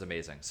Lord, which is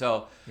amazing.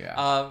 So,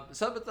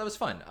 so that was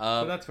fun.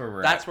 So that's where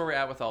we're at. That's where we're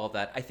at with all of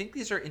that. I think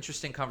these are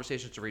interesting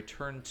conversations to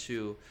return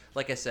to.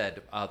 Like I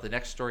said, the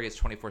next story is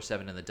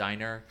 24/7 in the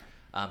diner.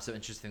 Some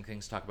interesting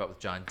things to talk about with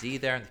John Dee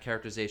there and the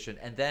characterization.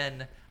 And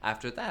then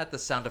after that, The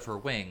Sound of Her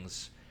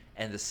Wings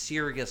and the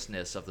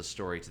seriousness of the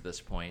story to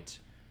this point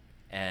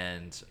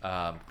and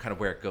kind of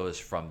where it goes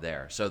from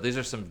there. So these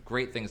are some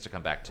great things to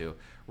come back to.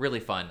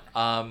 Really fun.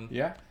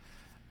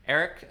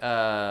 Eric,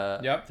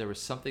 there was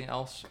something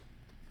else.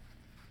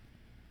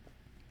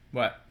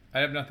 What? I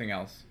have nothing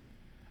else.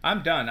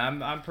 I'm done.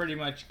 I'm pretty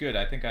much good.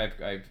 I think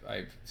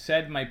I've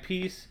said my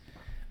piece.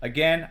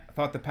 Again, I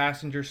thought the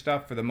passenger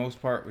stuff for the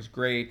most part was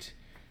great.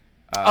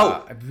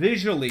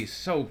 Visually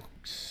so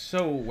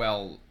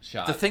well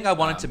shot. The thing I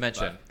wanted to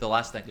mention, the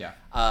last thing. Yeah.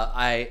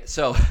 I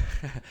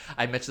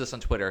mentioned this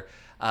on Twitter.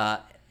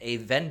 A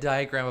Venn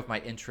diagram of my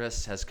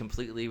interests has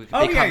completely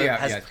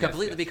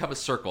become a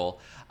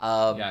circle.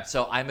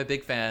 So I'm a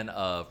big fan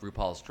of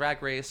RuPaul's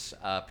Drag Race,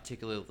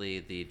 particularly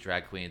the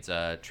drag queens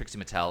Trixie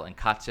Mattel and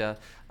Katya.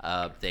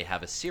 They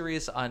have a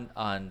series on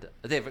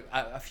they have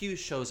a few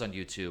shows on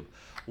YouTube.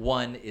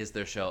 One is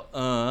their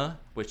show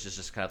which is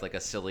just kind of like a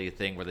silly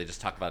thing where they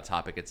just talk about a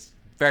topic. It's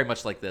very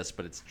much like this,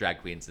 but it's drag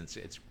queens and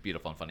it's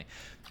beautiful and funny.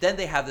 Then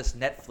they have this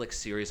Netflix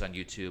series on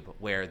YouTube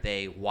where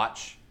they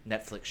watch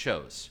Netflix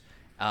shows.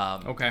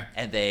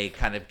 And they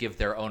kind of give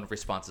their own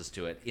responses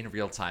to it in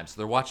real time. So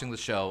they're watching the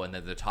show and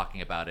then they're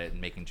talking about it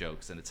and making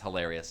jokes, and it's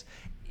hilarious.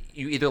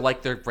 You either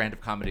like their brand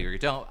of comedy or you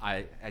don't.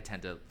 I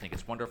tend to think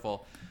it's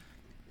wonderful.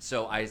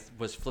 So I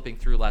was flipping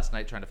through last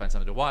night trying to find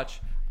something to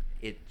watch.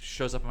 It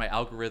shows up in my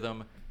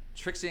algorithm.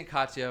 Trixie and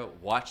Katya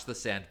watch The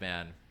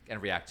Sandman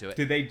and react to it.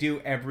 Do they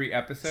do every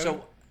episode?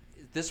 So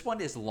this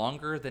one is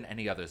longer than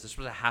any others. This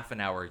was a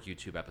half-an-hour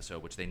YouTube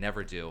episode, which they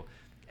never do.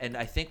 And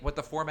I think what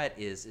the format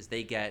is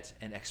they get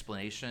an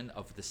explanation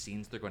of the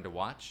scenes they're going to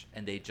watch,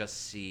 and they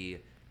just see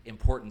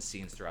important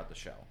scenes throughout the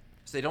show.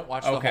 So they don't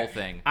watch the whole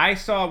thing. I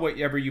saw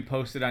whatever you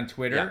posted on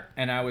Twitter,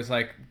 and I was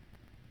like,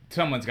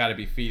 someone's got to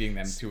be feeding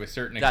them to a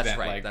certain extent. That's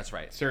right. Like, that's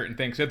right. Certain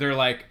things. So they're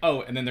like,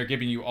 and then they're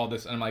giving you all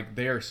this, and I'm like,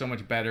 they are so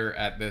much better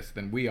at this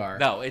than we are.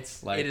 No, it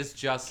is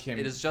just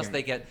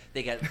they get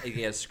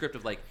a script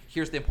of like,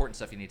 here's the important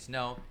stuff you need to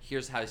know.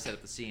 Here's how you set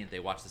up the scene. They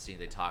watch the scene,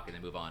 they talk, and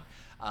they move on.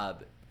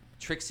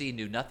 Trixie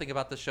knew nothing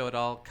about the show at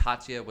all.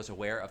 Katya was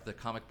aware of the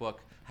comic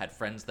book, had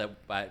friends that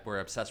were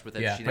obsessed with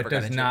it. Yeah, she never but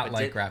does got into not it,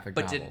 like graphic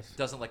novels.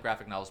 Doesn't like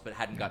graphic novels, but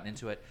hadn't gotten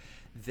into it.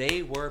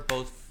 They were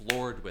both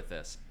floored with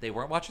this. They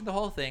weren't watching the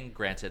whole thing.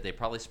 Granted, they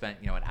probably spent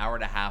an hour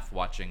and a half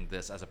watching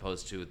this as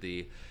opposed to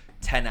the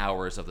 10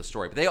 hours of the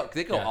story. But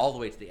they go all the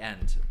way to the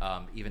end,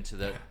 even to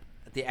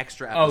the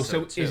extra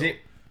episode. Is it?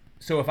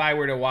 So if I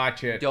were to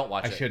watch it, don't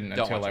watch it. I shouldn't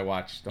until I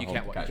watch the whole.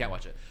 You can't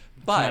watch it.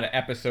 But it's not an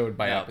episode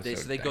by episode.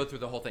 So they go through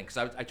the whole thing.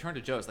 Because I turned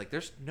to Joe. I was like,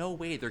 "There's no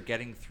way they're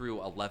getting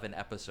through 11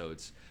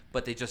 episodes."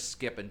 But they just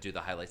skip and do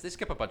the highlights. They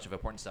skip a bunch of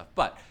important stuff.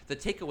 But the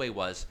takeaway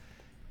was,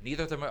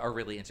 neither of them are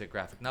really into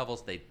graphic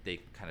novels. They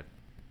kind of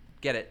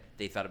get it.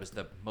 They thought it was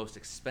the most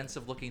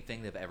expensive looking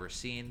thing they've ever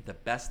seen, the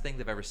best thing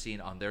they've ever seen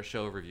on their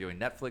show reviewing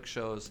Netflix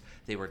shows.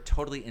 They were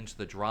totally into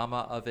the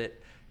drama of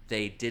it.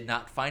 They did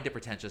not find it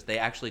pretentious. They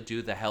actually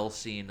do the hell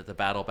scene, the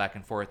battle back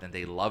and forth, and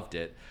they loved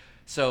it.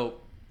 So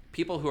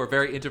people who are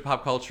very into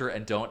pop culture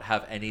and don't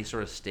have any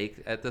sort of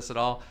stake at this at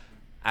all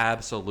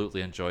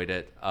absolutely enjoyed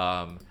it.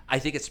 I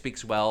think it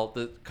speaks well.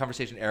 The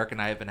conversation Eric and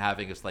I have been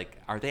having is like,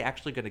 are they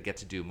actually going to get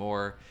to do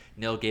more?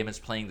 Neil Gaiman's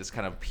playing this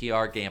kind of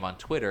PR game on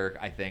Twitter,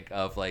 I think,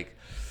 of like,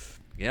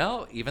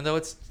 even though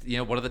it's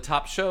one of the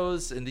top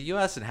shows in the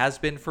U.S. and has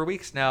been for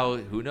weeks now,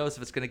 who knows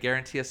if it's going to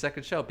guarantee a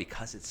second show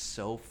because it's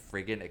so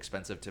friggin'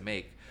 expensive to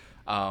make.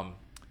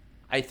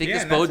 I think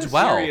this bodes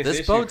well.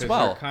 This bodes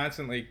well. They're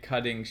constantly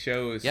cutting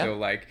shows, so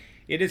like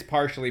it is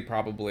partially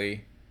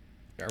probably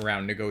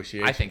around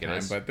negotiation I think time, it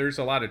is. but there's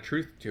a lot of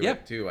truth to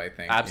it too. I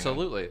think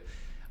absolutely.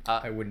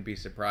 I wouldn't be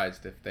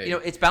surprised if they.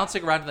 It's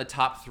bouncing around in the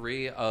top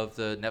 3 of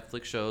the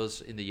Netflix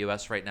shows in the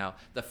U.S. right now.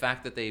 The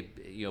fact that they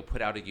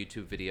put out a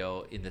YouTube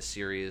video in this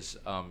series,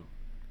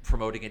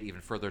 promoting it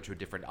even further to a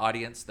different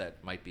audience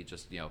that might be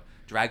just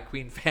drag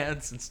queen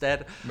fans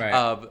instead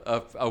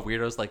of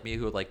weirdos like me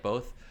who would like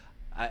both.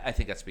 I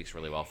think that speaks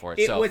really well for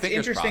it. So what's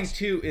fingers interesting crossed.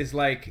 too is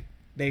like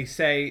they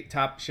say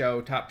top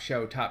show,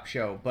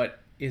 but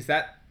is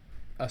that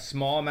a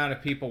small amount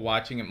of people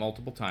watching it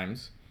multiple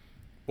times,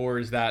 or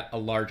is that a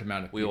large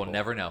amount of people? We will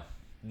never know.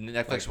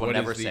 Netflix will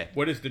never say.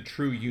 What is the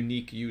true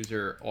unique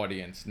user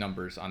audience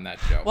numbers on that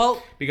show?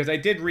 Well, because I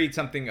did read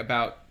something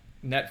about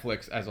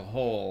Netflix as a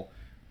whole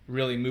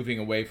really moving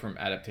away from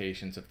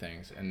adaptations of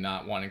things and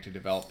not wanting to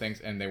develop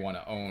things, and they want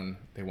to own.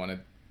 They want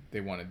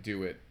to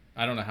do it.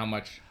 I don't know how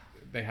much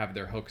they have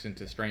their hooks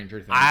into Stranger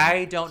Things.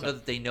 I don't know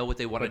that they know what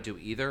they want to do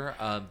either.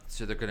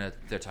 So they're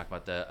talking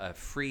about the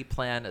free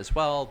plan as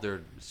well.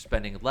 They're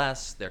spending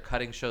less. They're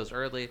cutting shows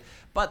early,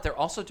 but they're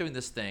also doing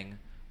this thing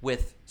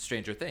with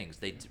Stranger Things.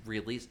 They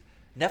released.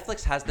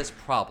 Netflix has this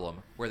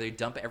problem where they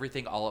dump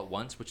everything all at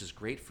once, which is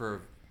great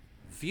for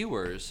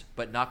viewers,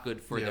 but not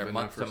good for their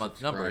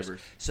month-to-month numbers.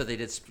 So they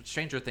did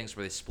Stranger Things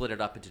where they split it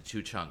up into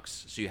 2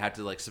 chunks. So you had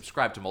to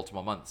subscribe to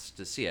multiple months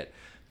to see it.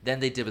 Then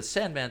they did with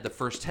Sandman the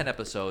first 10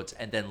 episodes,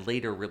 and then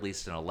later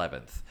released an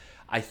 11th.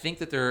 I think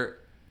that they're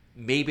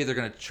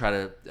going to try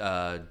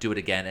to do it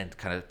again and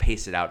kind of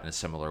pace it out in a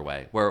similar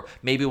way, where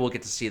maybe we'll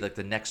get to see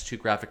the next 2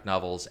 graphic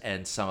novels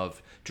and some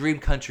of Dream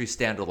Country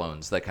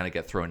standalones that kind of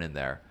get thrown in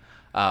there.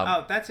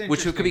 That's interesting.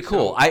 Which could be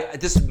cool.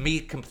 This is me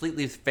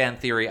completely fan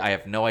theory. I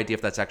have no idea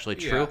if that's actually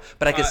true,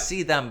 but I could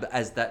see them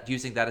as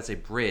using that as a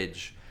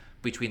bridge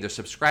between their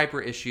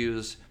subscriber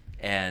issues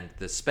and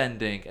the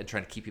spending and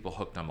trying to keep people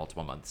hooked on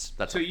multiple months.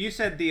 That's all. You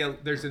said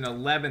there's an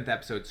 11th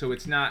episode, so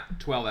it's not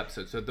 12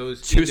 episodes. So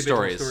those 2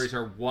 individual stories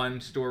are one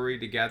story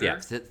together.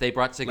 Yeah, they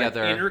brought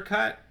together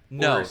intercut.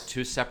 No,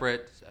 2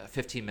 separate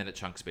 15-minute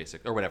chunks,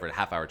 basic or whatever,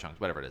 half-hour chunks,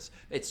 whatever it is.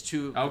 It's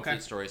 2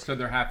 complete stories. So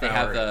they're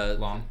half-hour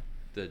long.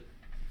 The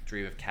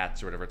Dream of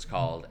Cats or whatever it's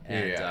called,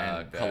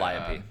 and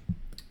Calliope.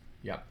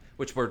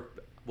 Which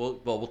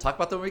we'll talk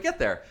about them when we get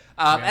there.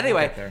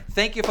 Anyway,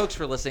 thank you folks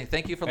for listening.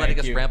 Thank you for letting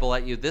us ramble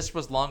at you. This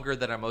was longer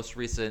than our most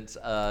recent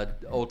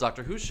old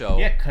Doctor Who show.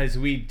 Yeah, because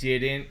we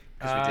didn't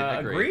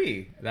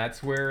agree.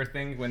 That's where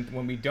things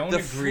when we don't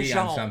agree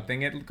on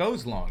something, it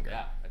goes longer.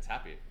 Yeah, it's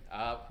happy.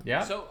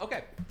 Yeah. So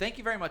okay, thank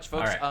you very much,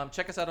 folks. Right.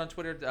 Check us out on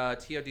Twitter,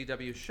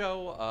 TODW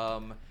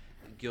Show.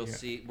 You'll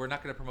see we're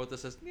not going to promote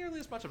this as nearly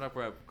as much. I'm not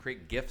going to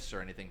create GIFs or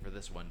anything for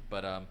this one,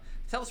 but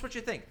tell us what you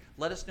think.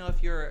 Let us know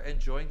if you're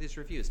enjoying these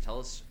reviews. Tell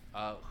us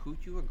who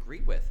you agree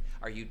with.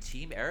 Are you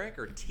Team Eric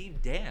or Team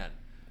Dan?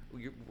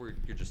 You're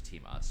just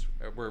Team Us.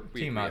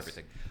 We Team agree Us.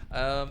 everything.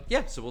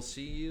 So we'll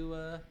see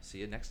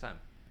you next time.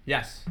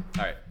 Yes.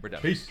 All right, we're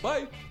done. Peace.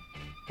 Bye.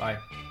 Bye.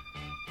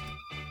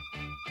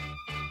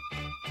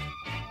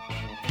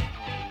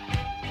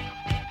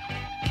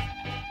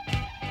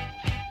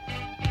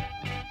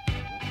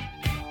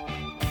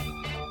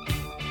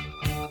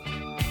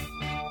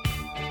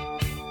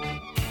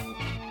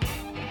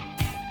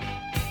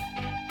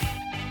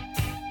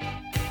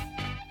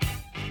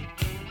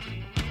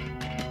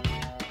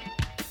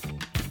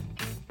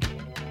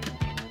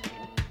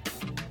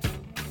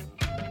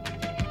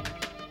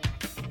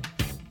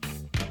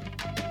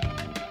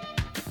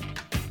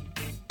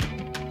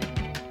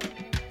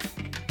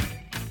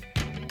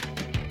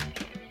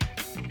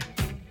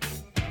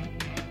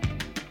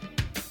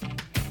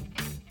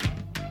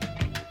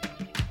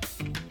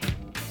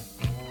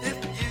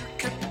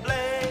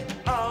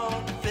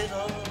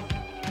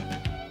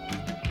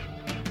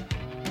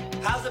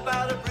 How's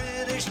about a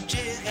British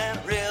jig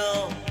and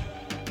reel?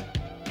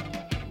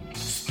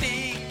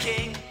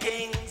 Speaking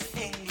King's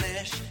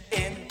English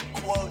in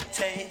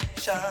quotation.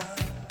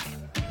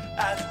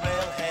 As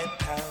railhead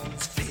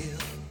towns feel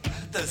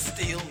the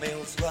steel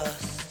mills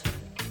rust.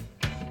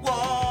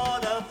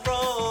 Water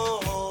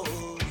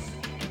froze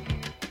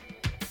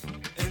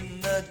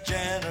in the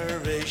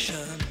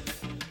generation.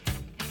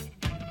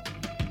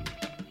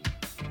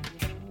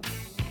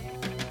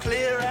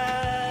 Clear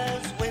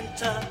as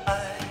winter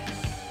ice.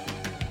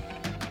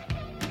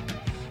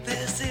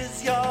 This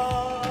is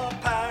your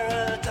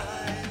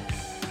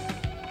paradise.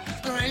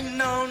 There ain't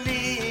no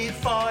need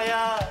for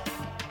ya.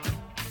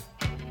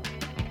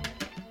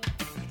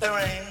 There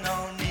ain't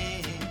no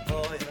need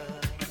for ya.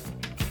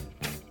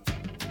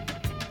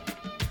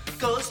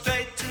 Go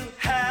straight to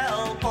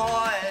hell,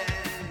 boys.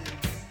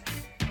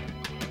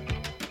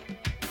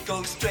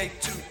 Go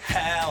straight to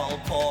hell,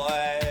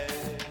 boys.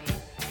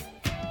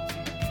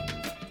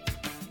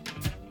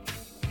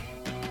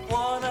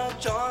 Wanna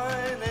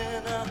join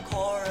in a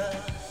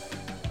chorus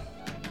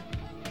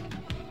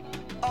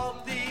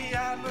of the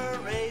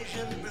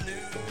Amerasian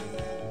blues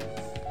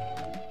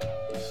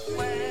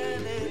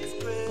when it's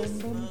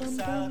Christmas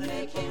out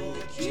at home.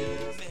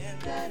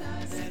 That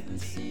I've ever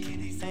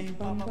seen.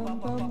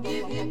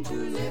 Give him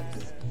 2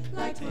 lips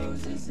like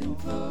roses and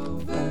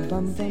clover.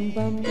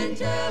 And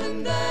tell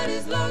him that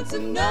his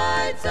lonesome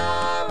nights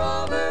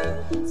are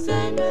over.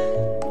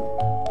 Sandman,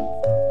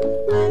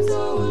 I'm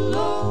so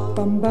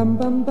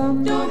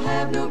alone. Don't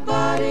have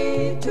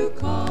nobody to